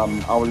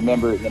I'll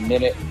remember it in a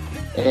minute.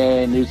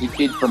 And there's a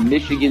kid from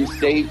Michigan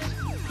State.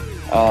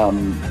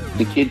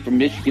 The kid from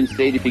Michigan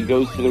State, if he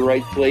goes to the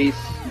right place,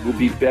 will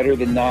be better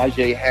than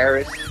Najee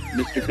Harris,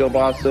 Mr.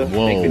 Kielbasa.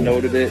 Make a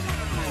note of it.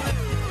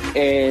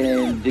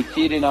 And the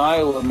kid in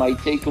Iowa might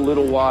take a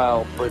little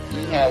while, but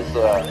he has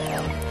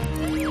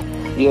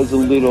a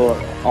little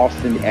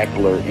Austin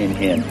Eckler in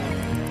him.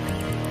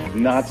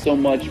 Not so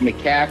much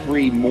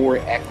McCaffrey, more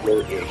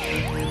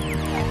Eckler-ish.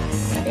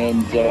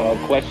 And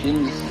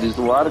questions, there's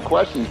a lot of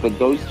questions, but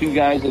those 2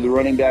 guys are the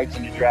running backs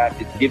in the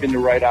draft. If given the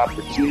right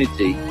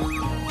opportunity,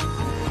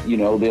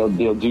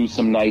 they'll do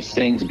some nice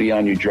things, be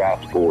on your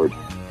draft board.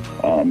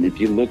 If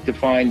you look to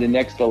find the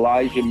next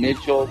Elijah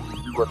Mitchell,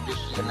 do what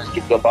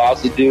Mr.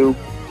 Kielbasa do,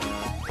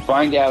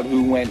 find out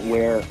who went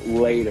where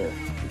later.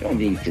 You don't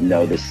need to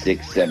know the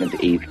 6th, 7th,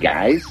 8th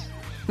guys.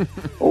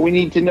 All we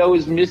need to know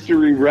is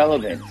Mr.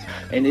 Irrelevant.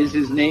 And is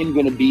his name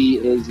going to be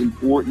as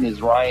important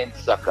as Ryan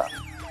Suckup,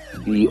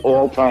 the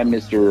all-time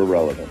Mr.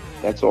 Irrelevant?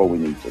 That's all we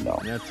need to know.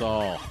 That's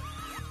all.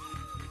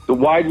 The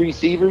wide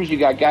receivers, you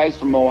got guys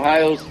from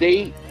Ohio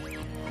State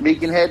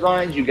making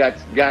headlines. You got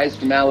guys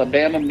from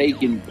Alabama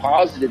making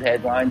positive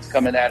headlines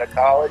coming out of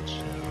college.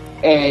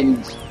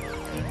 And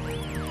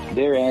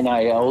their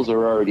NILs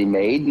are already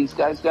made. These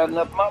guys got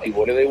enough money.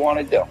 What do they want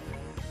to do?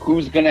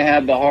 Who's going to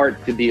have the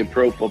heart to be a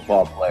pro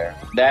football player?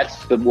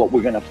 That's what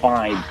we're going to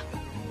find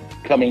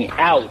coming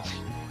out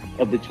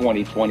of the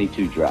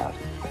 2022 draft.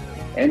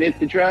 And if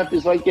the draft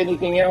is like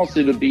anything else,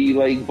 it'll be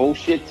like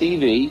bullshit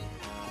TV.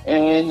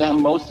 and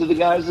most of the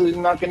guys are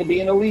not going to be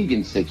in the league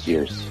in 6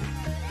 years.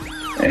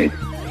 Hey,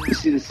 you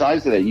see the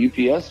size of that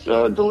UPS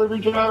delivery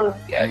driver?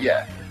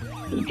 Yeah.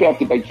 He was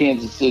drafted by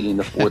Kansas City in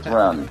the 4th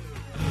round.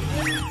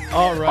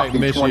 All right,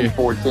 Mishy.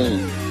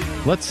 2014.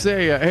 Let's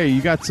say, hey,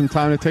 you got some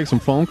time to take some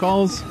phone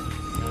calls?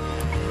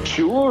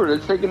 Sure,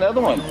 let's take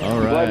another one. All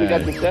I'm right. glad we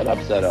got the setup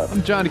set up.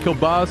 I'm Johnny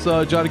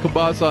Kilbasa. Johnny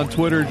Kilbasa on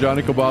Twitter.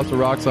 Johnny Kilbasa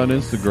Rocks on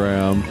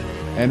Instagram.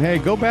 And hey,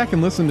 go back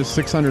and listen to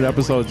 600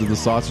 episodes of the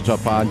Sausage Hut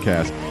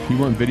podcast. You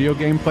want video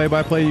game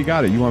play-by-play? You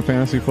got it. You want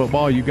fantasy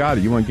football? You got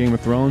it. You want Game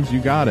of Thrones?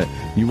 You got it.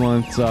 You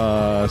want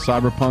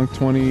Cyberpunk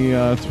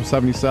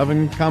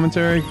 2077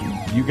 commentary?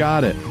 You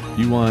got it.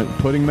 You want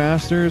Pudding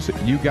Masters?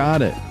 You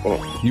got it.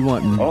 You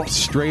want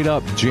straight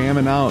up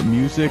jamming out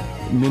music,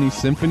 mini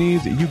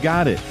symphonies? You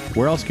got it.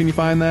 Where else can you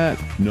find that?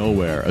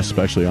 Nowhere,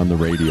 especially on the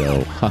radio.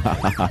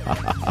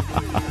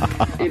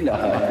 In the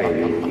hut,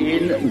 baby.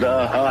 In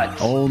the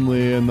hut.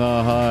 Only in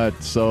the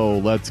hut. So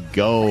let's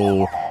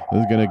go.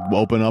 This is going to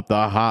open up the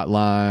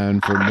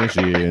hotline for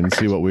Mishy and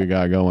see what we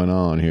got going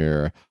on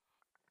here.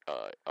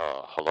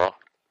 Hello?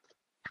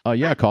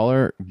 Yeah,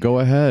 caller, go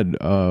ahead.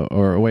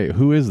 Or wait,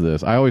 who is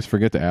this? I always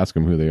forget to ask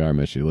them who they are,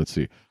 Mishy. Let's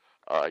see.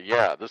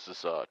 Yeah, this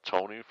is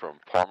Tony from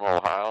Parma,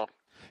 Ohio.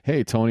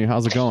 Hey, Tony,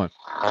 how's it going?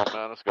 Oh,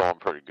 man, it's going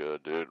pretty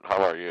good, dude.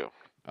 How are you?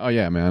 Oh,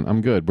 yeah, man,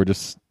 I'm good. We're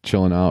just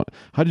chilling out.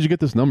 How did you get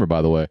this number,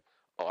 by the way?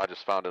 Oh, I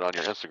just found it on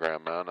your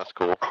Instagram, man. That's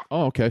cool.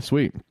 Oh, okay,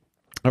 sweet.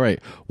 All right,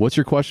 what's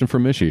your question for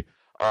Mishy?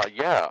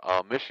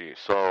 Mishy,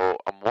 so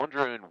I'm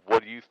wondering,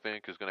 what do you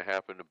think is going to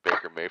happen to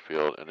Baker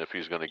Mayfield and if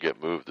he's going to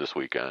get moved this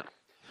weekend?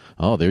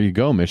 Oh, there you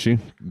go, Mishy.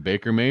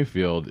 Baker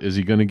Mayfield, is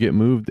he going to get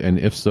moved, and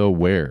if so,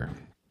 where?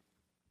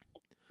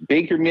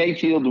 Baker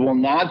Mayfield will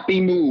not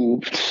be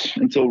moved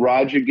until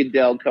Roger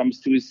Goodell comes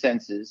to his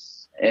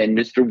senses and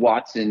Mr.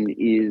 Watson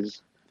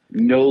is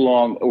no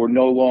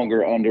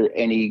longer under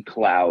any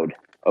cloud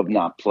of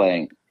not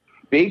playing.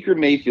 Baker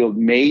Mayfield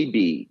may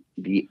be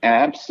the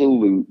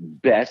absolute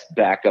best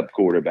backup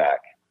quarterback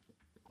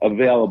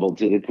available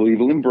to the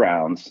Cleveland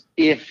Browns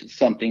if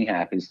something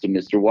happens to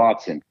Mr.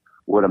 Watson.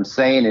 What I'm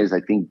saying is I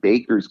think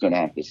Baker's going to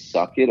have to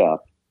suck it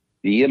up,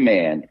 be a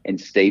man, and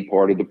stay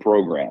part of the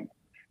program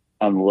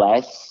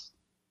unless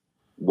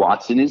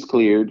Watson is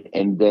cleared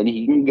and then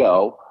he can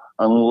go,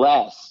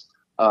 unless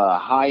a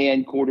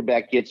high-end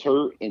quarterback gets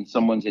hurt and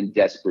someone's in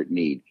desperate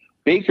need.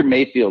 Baker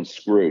Mayfield's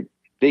screwed.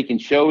 They can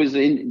show his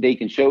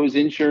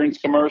insurance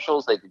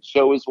commercials. They can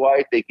show his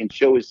wife. They can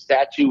show his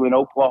statue in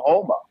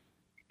Oklahoma.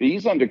 But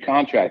he's under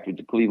contract with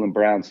the Cleveland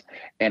Browns,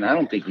 and I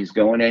don't think he's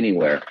going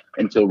anywhere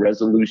until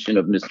resolution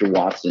of Mr.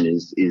 Watson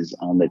is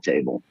on the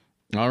table.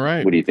 All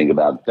right. What do you think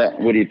about that?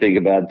 What do you think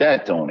about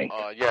that, Tony?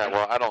 Yeah,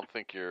 well, I don't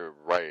think you're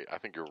right. I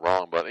think you're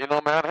wrong. But,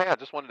 man, hey, I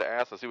just wanted to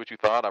ask and see what you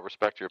thought. I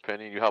respect your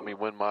opinion. You helped me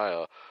win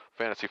my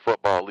fantasy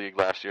football league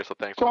last year, so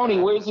thanks. Tony,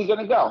 where's he going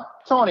to go?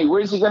 Tony,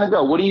 where's he going to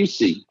go? What do you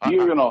see?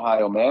 You're in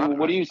Ohio, man.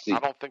 What do you see? I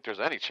don't think there's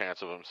any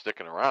chance of him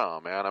sticking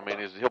around, man. I mean,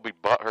 he'll be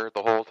butthurt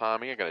the whole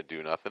time. He ain't going to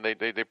do nothing.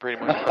 They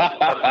pretty much cut his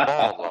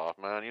balls off,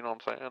 man. You know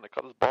what I'm saying? They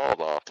cut his balls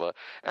off. But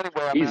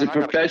anyway, he's a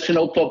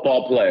professional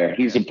football player.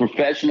 He's a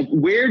professional.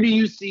 Where do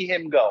you see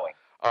him going?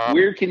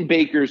 Where can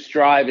Baker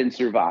strive and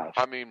survive?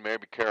 I mean,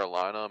 maybe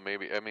Carolina.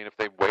 If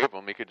they waive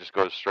him, he could just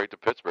go straight to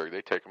Pittsburgh.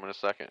 They take him in a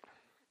second.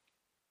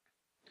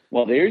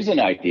 Well, there's an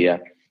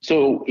idea.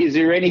 So is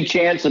there any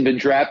chance of a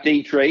draft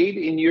day trade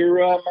in your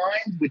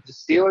mind with the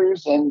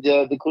Steelers and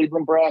the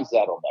Cleveland Browns?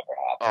 That'll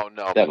never happen.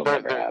 Oh, no. That'll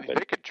never happen.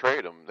 They could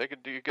trade him. There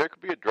could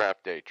be a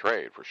draft day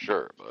trade for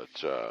sure,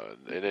 but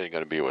it ain't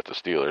going to be with the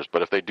Steelers.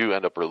 But if they do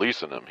end up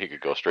releasing him, he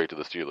could go straight to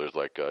the Steelers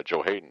like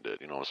Joe Hayden did.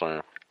 You know what I'm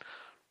saying?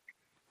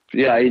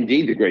 Yeah,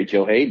 indeed, the great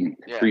Joe Hayden.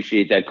 Yeah.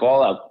 Appreciate that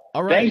call out.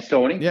 All right. Thanks,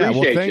 Tony. Yeah,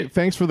 Appreciate you.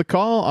 Thanks for the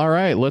call. All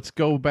right, let's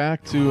go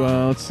back to,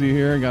 let's see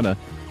here. I got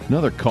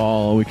another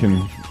call we can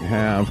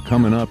have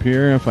coming up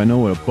here if I know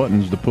what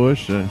buttons to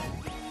push.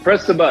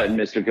 Press the button,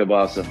 Mr.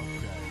 Kabasa.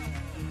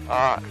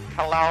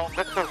 Hello,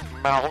 this is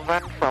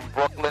Melvin from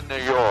Brooklyn,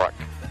 New York.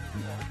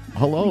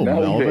 Hello,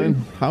 Melvin.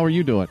 How are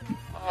you doing?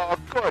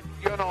 Good.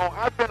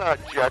 I've been a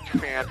Jets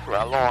fan for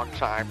a long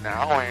time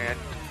now, and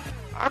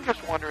I'm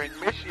just wondering,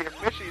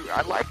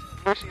 I like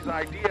Mishy's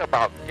idea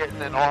about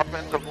getting an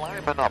offensive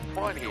lineman up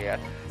front here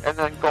and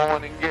then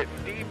going and getting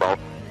Debo.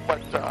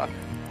 But,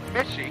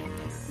 Mishy,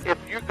 if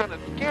you're going to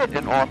get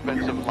an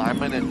offensive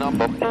lineman at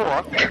number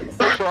 4,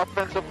 which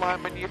offensive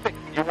lineman do you think?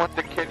 You want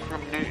the kid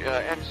from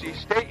NC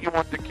State? You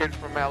want the kid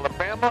from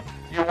Alabama?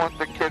 You want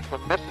the kid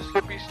from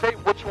Mississippi State?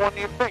 Which one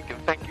do you think?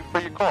 And thank you for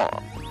your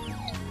call.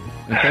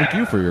 And thank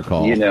you for your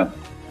call.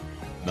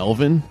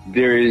 Melvin?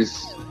 There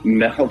is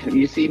Melvin.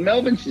 You see,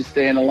 Melvin should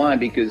stay on the line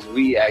because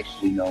we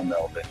actually know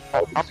Melvin.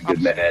 Melvin's a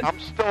good man. I'm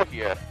still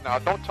here. Now,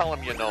 don't tell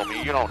him you know me.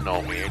 You don't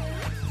know me.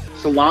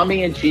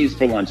 Salami and cheese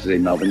for lunch today,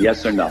 Melvin.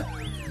 Yes or no?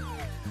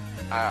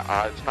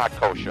 It's not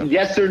kosher.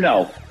 Yes or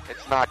no?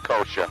 It's not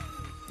kosher.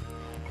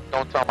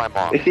 Don't tell my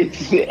mom.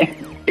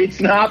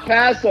 It's not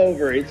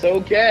Passover. It's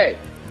okay.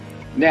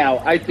 Now,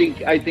 I think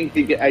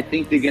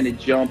they're going to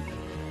jump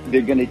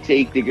They're going to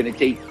take,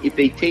 if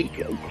they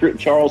take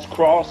Charles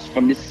Cross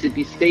from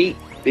Mississippi State,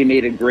 they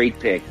made a great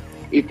pick.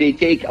 If they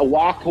take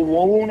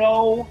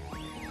Awakawono,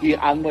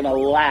 I'm going to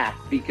laugh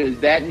because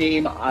that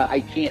name,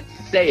 I can't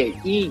say it.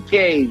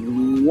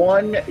 E-K-1-U.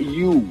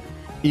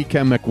 Ike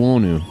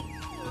Mekwonu.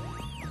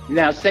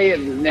 Now say it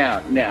now.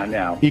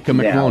 Ike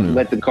Mekwonu.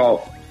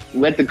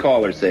 Let the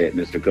caller say it,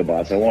 Mr.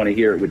 Kabas. I want to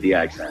hear it with the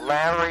accent.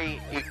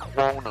 Larry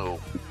Ikwonu.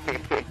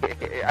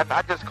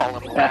 I just call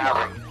him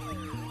Larry.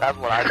 That's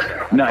what I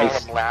say.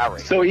 Nice. Call him Larry.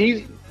 So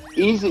he's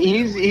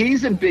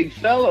a big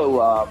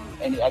fellow,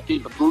 and I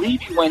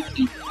believe he went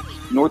to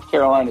North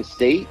Carolina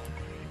State.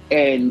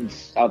 And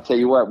I'll tell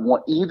you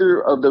what,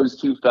 either of those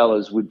two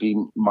fellows would be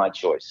my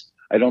choice.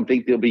 I don't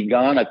think they'll be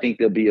gone. I think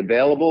they'll be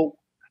available.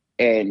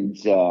 And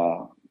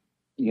the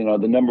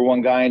number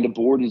one guy on the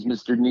board is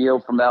Mr. Neo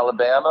from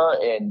Alabama,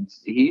 and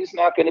he's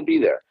not going to be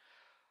there.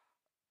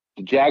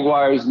 The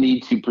Jaguars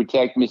need to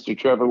protect Mr.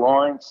 Trevor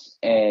Lawrence,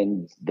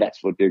 and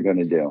that's what they're going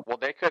to do. Well,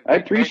 they could. I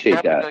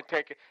appreciate that.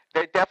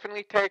 They're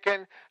definitely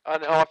taking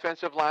an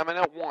offensive lineman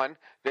at 1.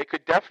 They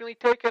could definitely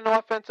take an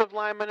offensive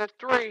lineman at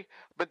 3.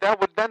 But then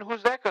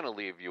who's that going to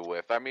leave you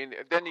with? I mean,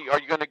 then are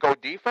you going to go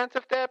defense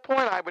at that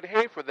point? I would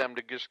hate for them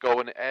to just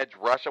go an edge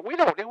rusher.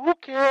 Who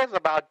cares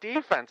about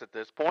defense at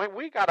this point?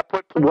 We got to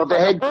put points. Well, the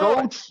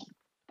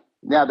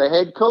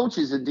head coach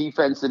is a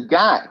defensive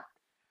guy.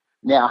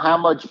 Now, how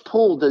much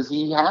pull does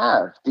he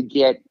have to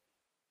get?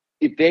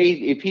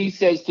 If he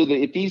says to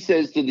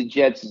the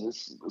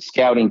Jets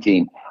scouting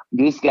team,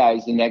 this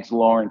guy's the next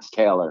Lawrence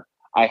Taylor,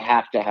 I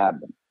have to have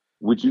him.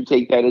 Would you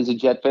take that as a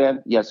Jet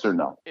fan? Yes or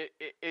no?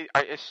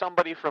 Is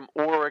somebody from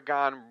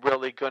Oregon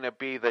really going to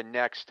be the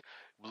next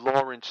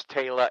Lawrence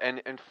Taylor?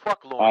 And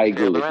fuck Lawrence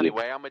Taylor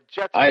anyway. I'm a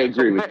Jet fan. I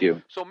agree with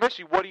you. So,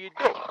 Missy, what do you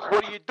do?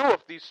 What do you do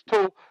if these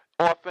two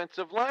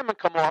offensive linemen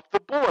come off the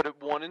board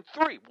at 1 and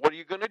 3? What are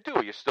you going to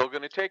do? You're still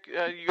going to take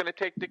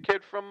the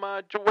kid from where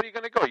are you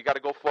going to go? You got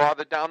to go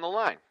farther down the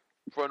line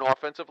for an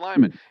offensive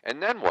lineman.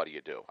 And then what do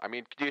you do? I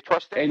mean, do you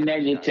trust him? And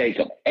then you take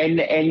him. And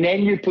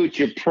then you put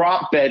your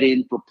prop bet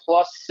in for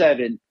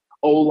 +7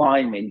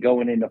 O-linemen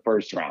going in the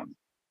first round.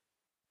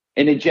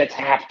 And the Jets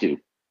have to.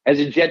 As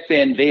a Jet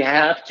fan, they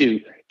have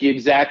to give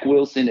Zach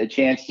Wilson a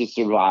chance to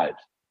survive.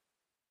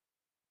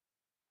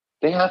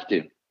 They have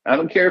to. I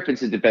don't care if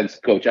it's a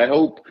defensive coach. I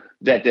hope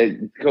that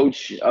the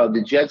coach of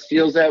the Jets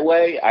feels that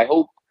way. I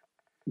hope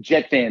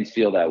Jet fans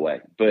feel that way.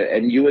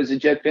 And you as a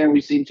Jet fan,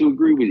 we seem to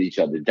agree with each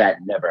other. That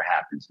never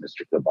happens,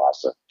 Mr.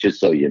 Kabasa, just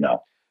so you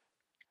know.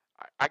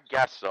 I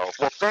guess so.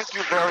 Well, thank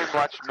you very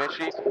much,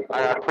 Mishy.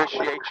 I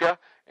appreciate you.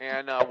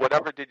 And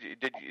whatever did you?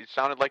 It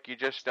sounded like you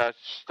just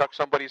stuck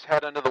somebody's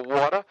head under the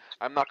water.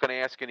 I'm not going to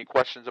ask any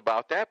questions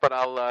about that, but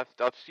I'll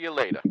see you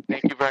later.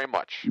 Thank you very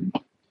much.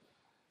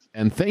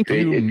 And thank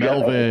you,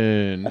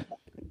 Melvin.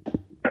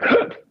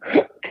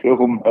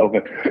 Cool,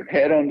 Melvin.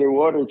 Head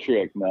underwater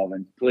trick,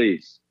 Melvin,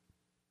 please.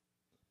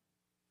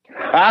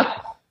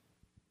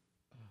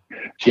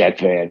 Jet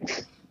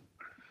fans.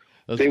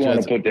 They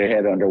want to put their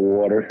head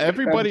underwater.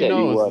 Everybody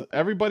knows.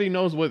 Everybody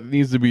knows what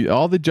needs to be.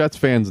 All the Jets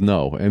fans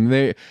know, and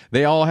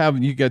they all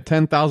have. You get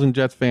 10,000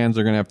 Jets fans.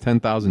 They're going to have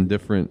 10,000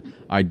 different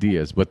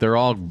ideas, but they're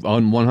all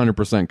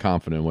 100%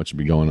 confident in what should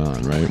be going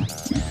on, right?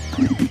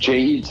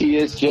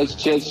 JETS,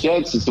 Jets.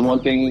 It's the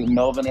one thing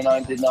Melvin and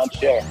I did not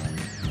share.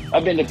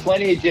 I've been to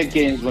plenty of Jet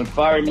games when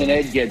Fireman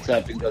Ed gets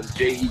up and goes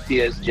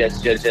JETS,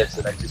 Jets,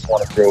 and I just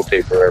want to throw a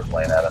paper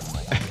airplane at him.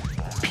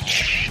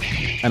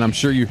 And I'm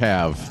sure you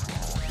have.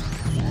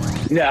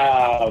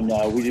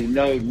 No, we do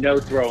no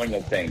throwing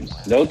of things.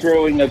 No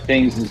throwing of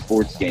things in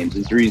sports games.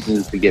 It's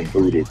reasons to get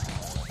booted.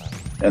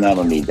 And I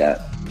don't need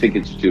that.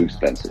 Tickets are too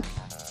expensive.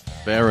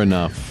 Fair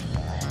enough.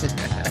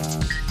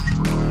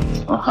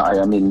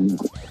 I mean,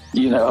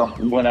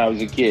 when I was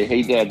a kid,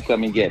 hey, Dad,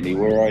 come and get me.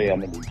 Where are you?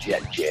 I'm in the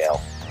Jet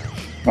jail.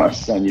 Oh,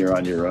 son, you're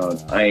on your own.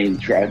 I ain't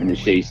driving to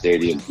Shea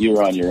Stadium.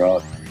 You're on your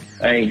own.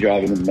 I ain't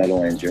driving to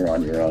Meadowlands. You're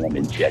on your own. I'm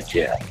in Jet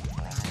jail.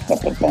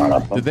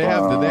 Did they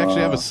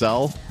actually have a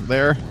cell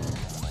there?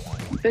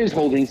 There's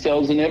holding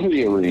cells in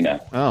every arena.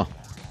 Oh.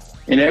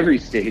 In every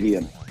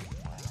stadium.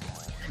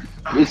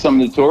 There's some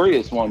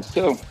notorious ones,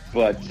 too.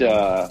 But,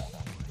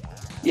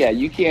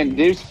 you can't.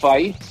 There's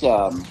fights.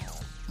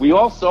 We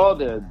all saw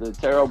the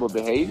terrible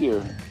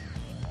behavior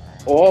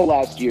all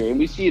last year, and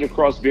we see it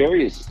across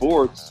various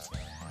sports.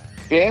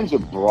 Fans are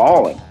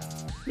brawling.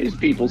 There's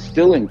people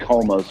still in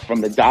comas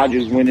from the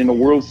Dodgers winning the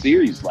World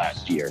Series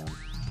last year.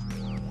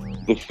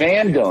 The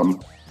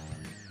fandom,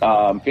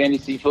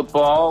 fantasy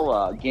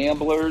football,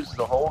 gamblers,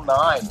 the whole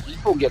nine,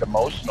 people get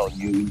emotional.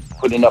 You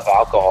put enough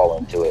alcohol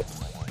into it.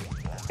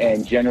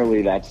 And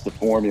generally that's the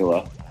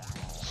formula.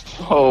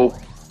 So,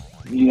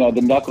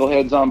 the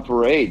knuckleheads on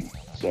parade.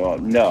 So,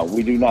 no,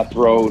 we do not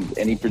throw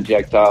any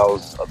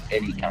projectiles of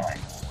any kind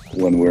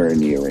when we're in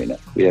the arena.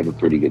 We have a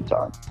pretty good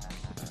time.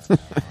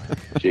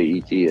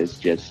 JETS,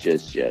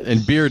 Jets.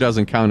 And beer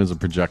doesn't count as a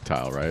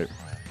projectile, right?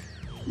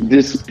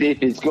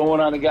 If it's going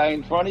on a guy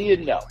in front of you,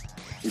 no.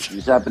 If you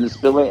just happen to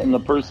spill it and the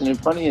person in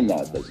front of you, no,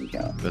 it doesn't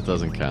count. That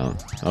doesn't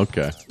count.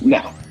 Okay.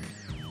 No.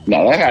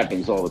 Now that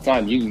happens all the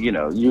time.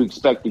 You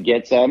expect to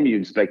get some, you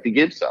expect to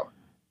give some,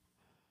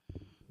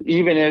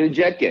 even at a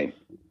Jet game.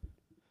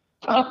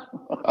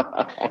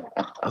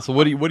 So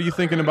what are you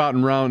thinking about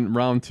in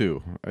round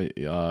two?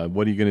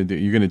 What are you gonna do?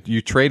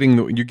 You trading?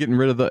 You're getting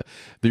rid of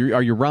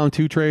are your round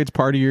two trades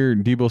part of your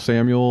Deebo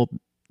Samuel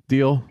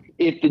deal?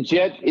 If the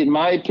Jets, in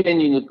my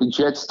opinion, if the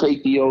Jets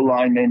take the O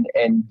lineman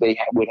and they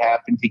would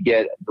happen to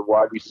get the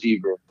wide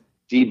receiver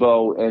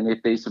Deebo, and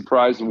if they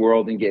surprise the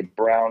world and get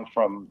Brown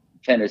from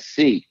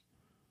Tennessee,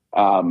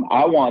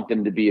 I want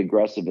them to be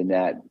aggressive in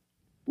that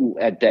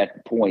at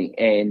that point.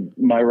 And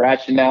my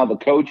rationale, the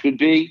coach would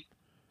be,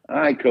 all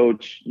right,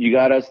 coach, you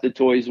got us the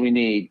toys we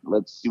need.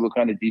 Let's see what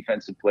kind of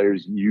defensive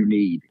players you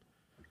need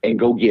and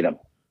go get them.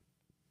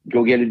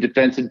 Go get a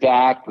defensive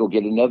back. Go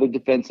get another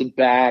defensive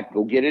back.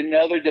 Go get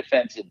another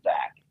defensive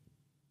back.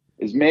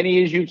 As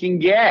many as you can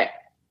get,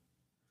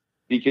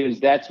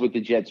 because that's what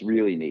the Jets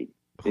really need.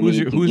 Who's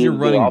your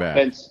running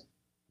back?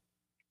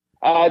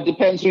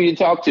 Depends who you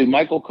talk to.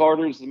 Michael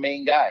Carter's the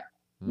main guy,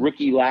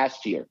 rookie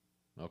last year.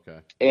 Okay.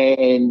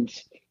 And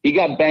he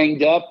got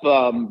banged up.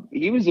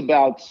 He was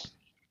about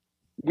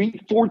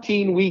week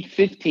 14, week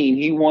 15.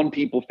 He won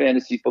people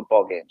fantasy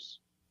football games.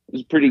 It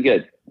was pretty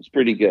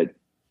good.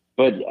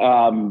 But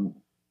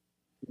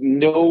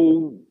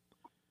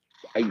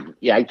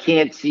I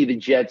can't see the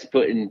Jets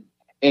putting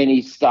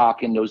any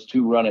stock in those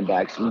two running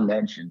backs we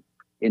mentioned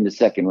in the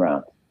second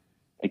round.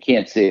 I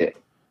can't see it.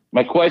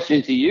 My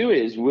question to you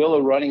is, will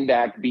a running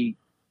back be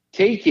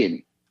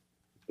taken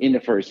in the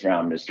first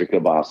round, Mr.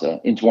 Kabasa,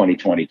 in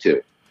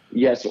 2022?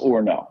 Yes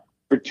or no?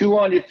 For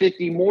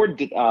 250 more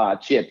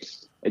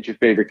chips at your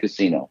favorite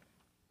casino.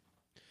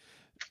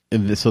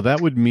 And so that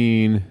would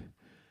mean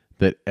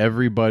that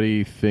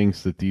everybody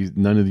thinks that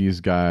none of these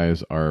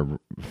guys are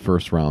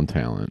first round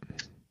talent.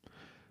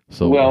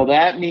 So well,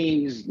 that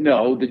means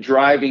no. The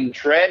driving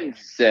trend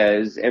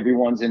says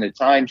everyone's in a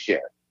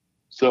timeshare,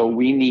 so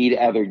we need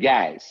other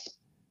guys.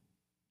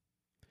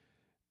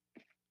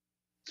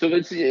 So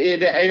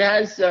it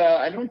has.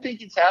 I don't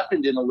think it's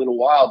happened in a little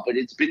while, but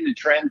it's been the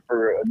trend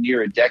for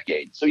near a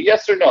decade. So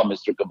yes or no,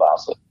 Mr.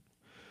 Kabasa,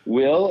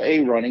 will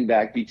a running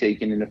back be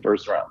taken in the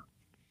first round?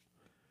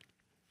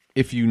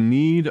 If you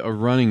need a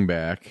running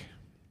back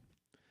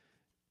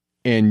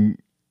and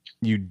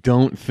you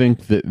don't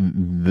think that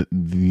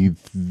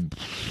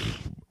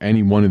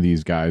any one of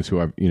these guys who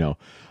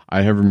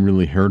I haven't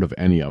really heard of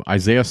any of.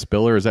 Isaiah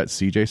Spiller, is that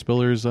CJ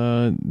Spiller's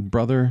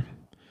brother?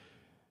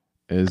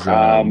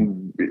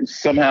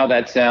 Somehow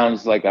that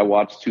sounds like I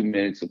watched 2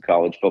 minutes of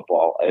college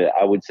football.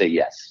 I would say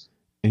yes.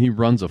 And he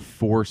runs a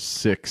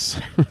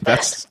 4.6.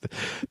 That's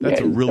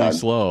really done.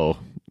 Slow.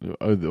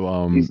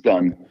 He's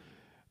done.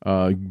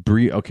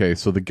 Okay,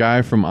 so the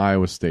guy from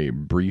Iowa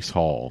State, Breece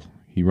Hall,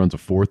 he runs a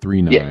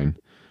 4.39,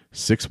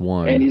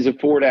 6'1", and he's a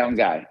four down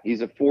guy. He's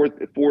a four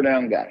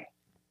down guy.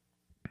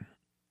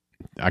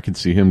 I can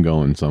see him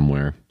going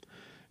somewhere.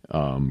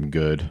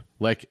 Good.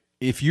 Like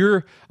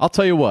I'll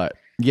tell you what.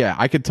 Yeah,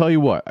 I could tell you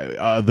what.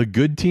 The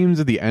good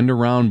teams at the end of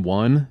round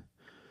one,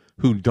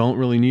 who don't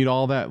really need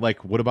all that.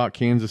 Like, what about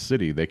Kansas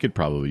City? They could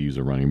probably use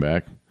a running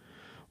back.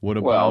 What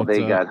about? Well,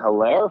 they got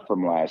Hilaire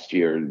from last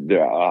year,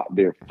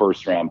 their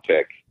first round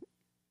pick.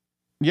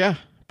 Yeah,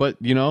 but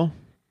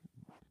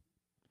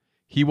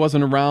he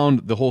wasn't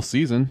around the whole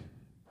season.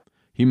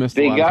 He missed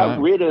a lot of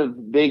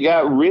time. They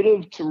got rid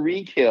of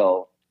Tyreek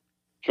Hill.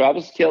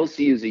 Travis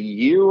Kelce is a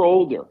year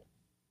older.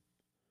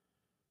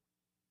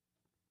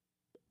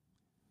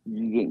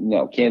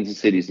 No, Kansas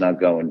City's not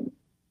going.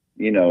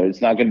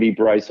 It's not going to be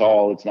Bryce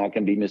Hall. It's not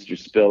going to be Mr.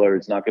 Spiller.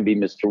 It's not going to be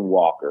Mr.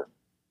 Walker.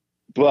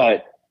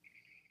 But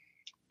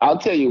I'll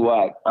tell you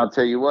what.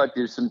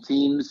 There's some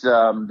teams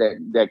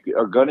that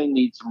are going to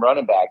need some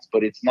running backs,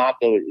 but it's not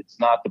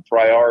the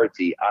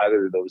priority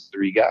either of those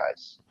three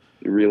guys.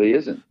 It really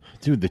isn't.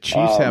 Dude, the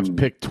Chiefs have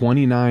picked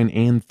 29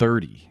 and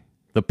 30.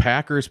 The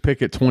Packers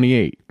pick at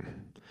 28.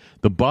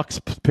 The Bucks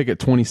pick at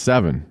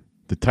 27.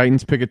 The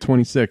Titans pick at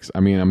 26.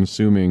 I mean, I'm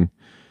assuming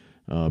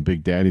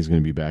Big Daddy's going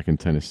to be back in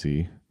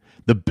Tennessee.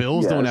 The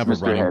Bills don't have a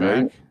running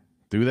back,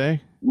 do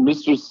they?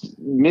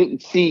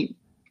 See,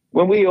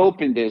 when we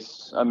opened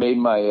this, I made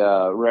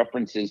my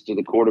references to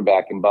the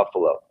quarterback in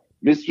Buffalo.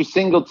 Mr.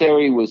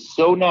 Singletary was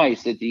so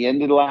nice at the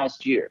end of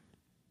last year,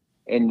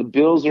 and the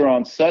Bills are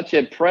on such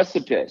a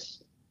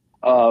precipice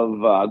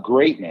of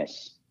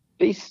greatness.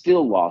 They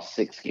still lost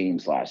 6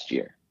 games last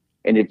year.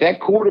 And if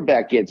that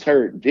quarterback gets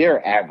hurt,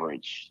 they're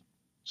average.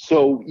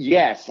 So,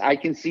 yes, I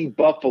can see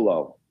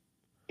Buffalo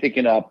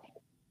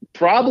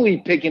probably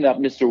picking up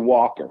Mr.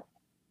 Walker,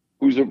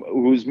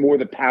 who's more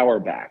the power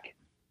back.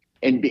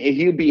 And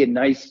he'll be a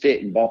nice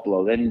fit in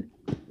Buffalo. Then,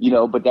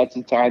 but that's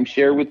a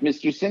timeshare with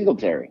Mr.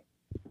 Singletary.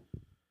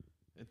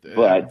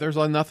 But there's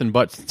nothing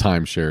but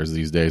timeshares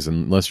these days,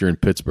 unless you're in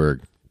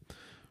Pittsburgh.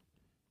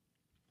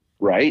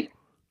 Right?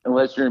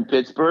 Unless you're in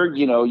Pittsburgh,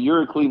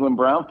 you're a Cleveland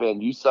Brown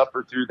fan. You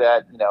suffer through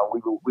that.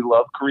 We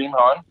love Kareem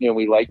Hunt.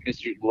 We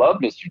love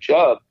Mr.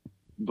 Chubb.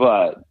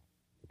 But,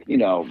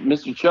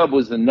 Mr. Chubb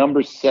was the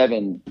number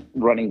 7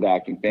 running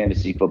back in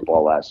fantasy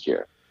football last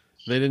year.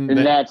 They didn't.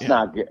 And that's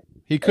not good.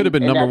 He could have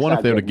been number one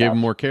if they would have given him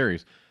enough. more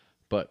carries.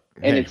 But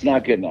And it's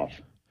not good enough.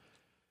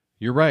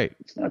 You're right.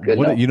 It's not good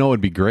enough. You know,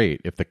 it'd be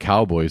great if the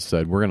Cowboys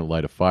said, "We're going to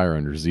light a fire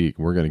under Zeke.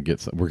 We're going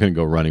to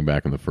go running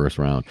back in the first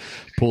round.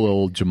 Pull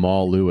old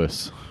Jamal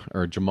Lewis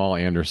or Jamal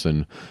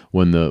Anderson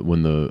when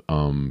the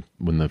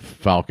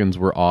Falcons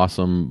were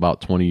awesome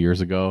about 20 years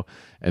ago,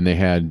 and they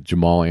had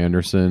Jamal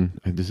Anderson.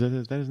 Is that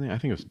his name? I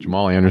think it was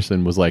Jamal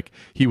Anderson.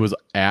 He was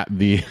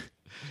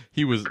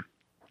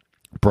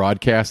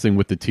broadcasting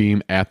with the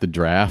team at the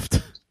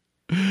draft,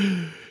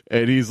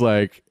 and he's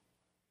like,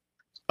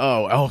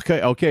 "Oh,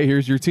 okay,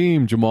 here's your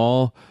team,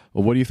 Jamal.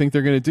 Well, what do you think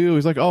they're going to do?"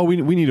 He's like, "Oh, we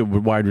need a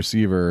wide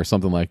receiver or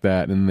something like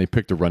that." And then they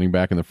picked a running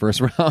back in the first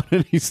round,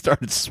 and he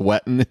started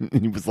sweating, and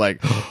he was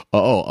like,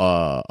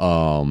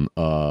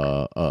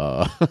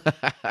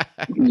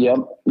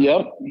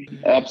 Yep,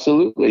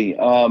 absolutely.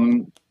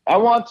 I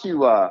want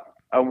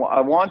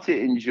to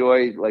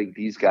enjoy like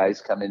these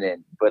guys coming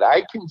in, but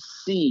I can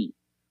see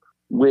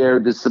where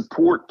the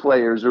support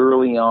players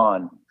early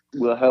on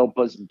will help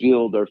us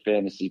build our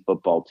fantasy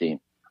football team.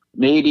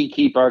 Maybe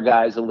keep our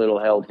guys a little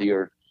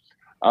healthier.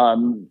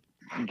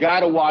 Got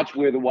to watch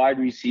where the wide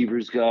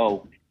receivers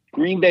go.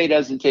 Green Bay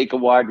doesn't take a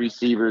wide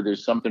receiver.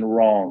 There's something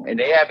wrong. And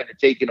they haven't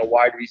taken a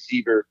wide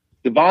receiver.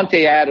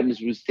 Devontae Adams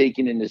was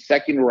taken in the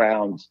second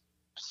round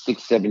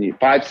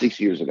 5-6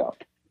 years ago.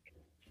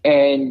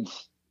 And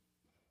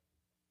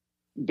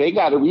they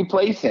got to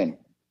replace him.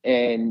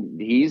 And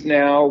he's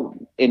now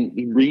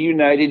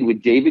reunited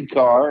with David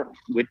Carr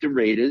with the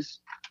Raiders.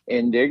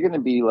 And they're going to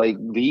be like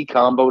the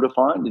combo to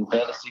find in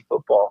fantasy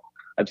football.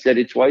 I've said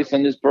it twice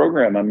on this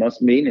program. I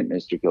must mean it,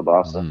 Mr.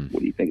 Kielbasa.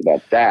 What do you think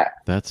about that?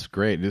 That's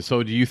great.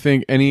 So do you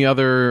think any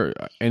other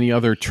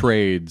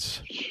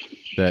trades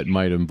that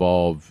might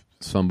involve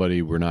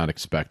somebody we're not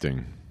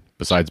expecting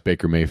besides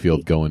Baker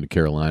Mayfield going to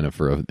Carolina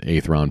for an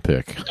 8th round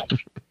pick?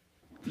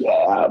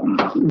 Yeah,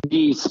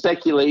 the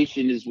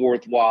speculation is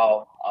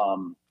worthwhile.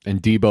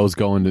 And Debo's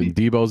going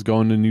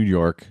to New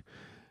York.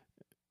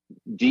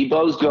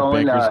 Debo's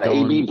going.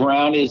 AB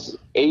Brown is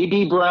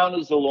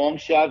the long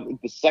shot.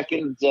 The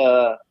second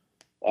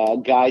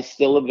guy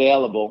still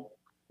available.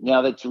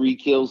 Now that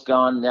Tyreek Hill's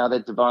gone. Now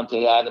that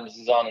Devontae Adams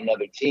is on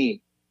another team.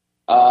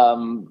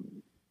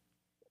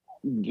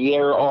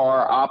 There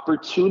are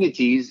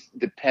opportunities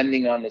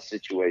depending on the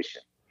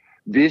situation.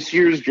 This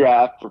year's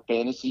draft for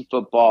fantasy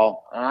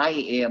football, I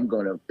am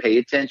going to pay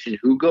attention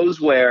who goes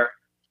where.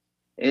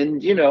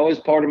 And, as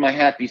part of my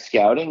happy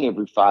scouting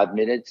every 5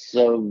 minutes,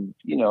 so,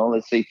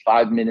 let's say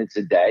 5 minutes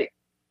a day,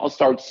 I'll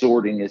start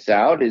sorting this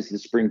out as the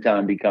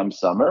springtime becomes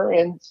summer,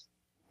 and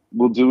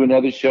we'll do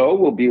another show.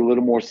 We'll be a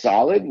little more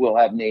solid. We'll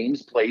have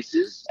names,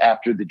 places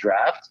after the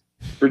draft,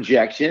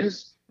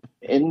 projections,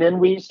 and then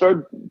we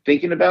start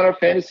thinking about our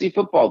fantasy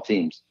football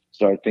teams,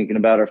 start thinking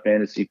about our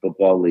fantasy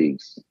football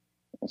leagues.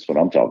 That's what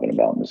I'm talking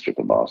about, Mr.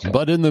 Kielbasa.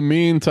 But in the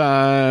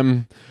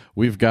meantime,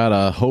 we've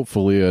got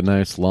hopefully a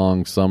nice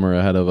long summer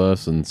ahead of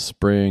us, and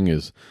spring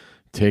is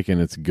taking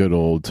its good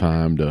old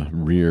time to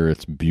rear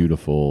its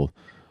beautiful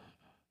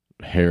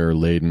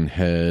hair-laden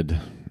head.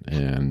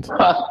 And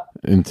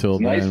until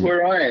it's then, nice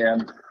where I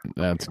am.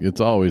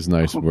 It's always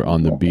nice. We're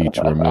on the beach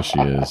where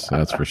Mishy is.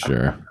 That's for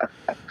sure.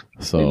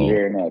 So Thank you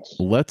very much.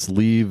 Let's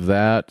leave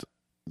that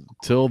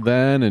till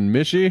then. And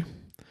Mishy,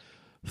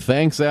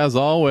 thanks as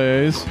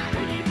always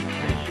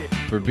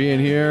for being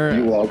here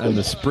and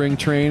the spring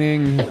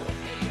training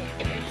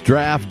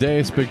draft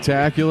day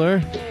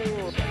spectacular.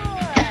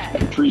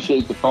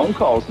 Appreciate the phone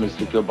calls,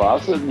 Mr.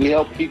 Kielbasa. We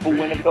help people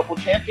win a couple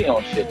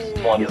championships in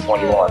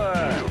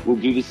 2021. We'll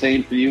do the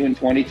same for you in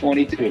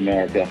 2022,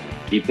 America.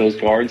 Keep those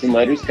cards and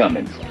letters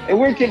coming. And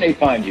where can they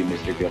find you,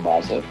 Mr.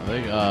 Kielbasa? I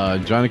think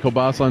Johnny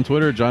Kielbasa on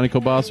Twitter, Johnny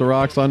Kielbasa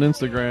Rocks on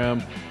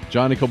Instagram,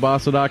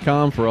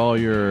 JohnnyKielbasa.com for all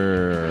your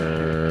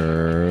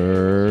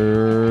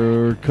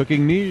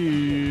cooking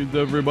needs,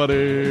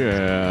 everybody.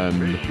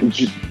 And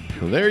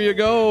there you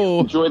go.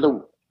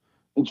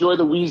 Enjoy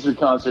the Weezer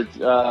concert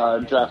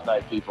draft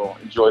night, people.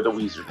 Enjoy the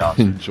Weezer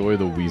concert. Enjoy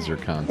the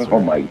Weezer concert. Oh,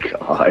 my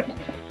God.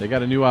 They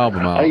got a new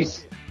album out.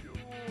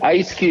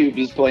 Ice Cube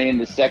is playing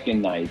the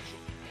second night.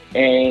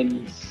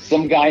 And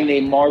some guy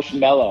named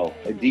Marshmello,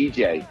 a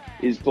DJ,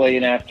 is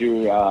playing after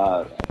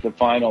the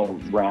final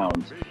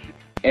round.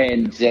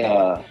 And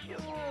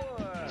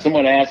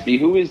someone asked me,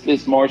 who is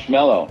this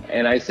Marshmello?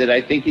 And I said,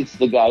 I think it's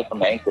the guy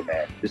from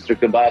Anchorman. Mr.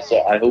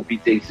 Kielbasa, I hope he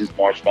takes his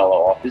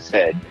marshmallow off his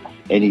head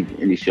and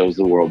he shows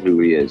the world who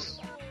he is.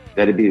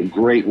 That'd be a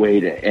great way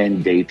to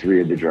end day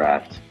 3 of the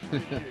draft.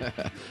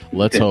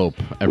 Let's hope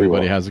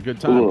everybody has a good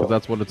time, because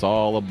that's what it's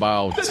all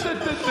about.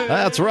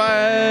 That's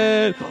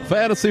right.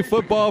 Fantasy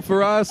Football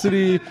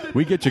Ferocity.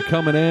 We get you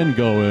coming and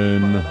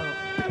going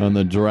on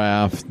the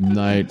draft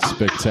night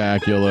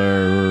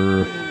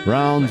spectacular.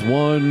 Rounds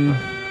 1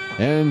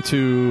 and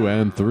 2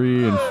 and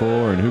 3 and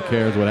 4, and who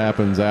cares what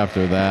happens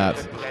after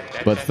that.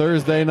 But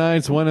Thursday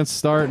nights, when it's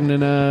starting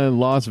in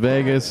Las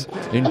Vegas,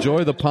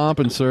 enjoy the pomp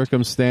and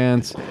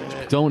circumstance.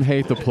 Don't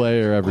hate the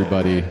player,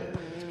 everybody.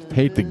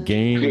 Hate the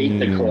game. Hate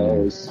the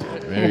clothes.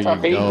 There you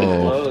Hate go. the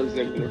clothes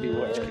I'm going to be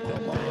wearing.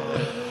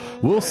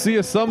 We'll see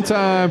you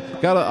sometime.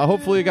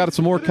 Hopefully got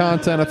some more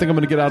content. I think I'm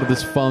going to get out of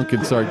this funk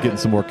and start getting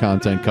some more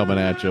content coming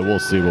at you. We'll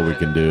see what we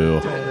can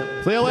do.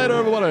 See you later,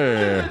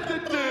 everybody.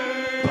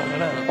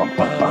 Bum,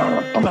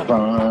 bum,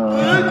 bum.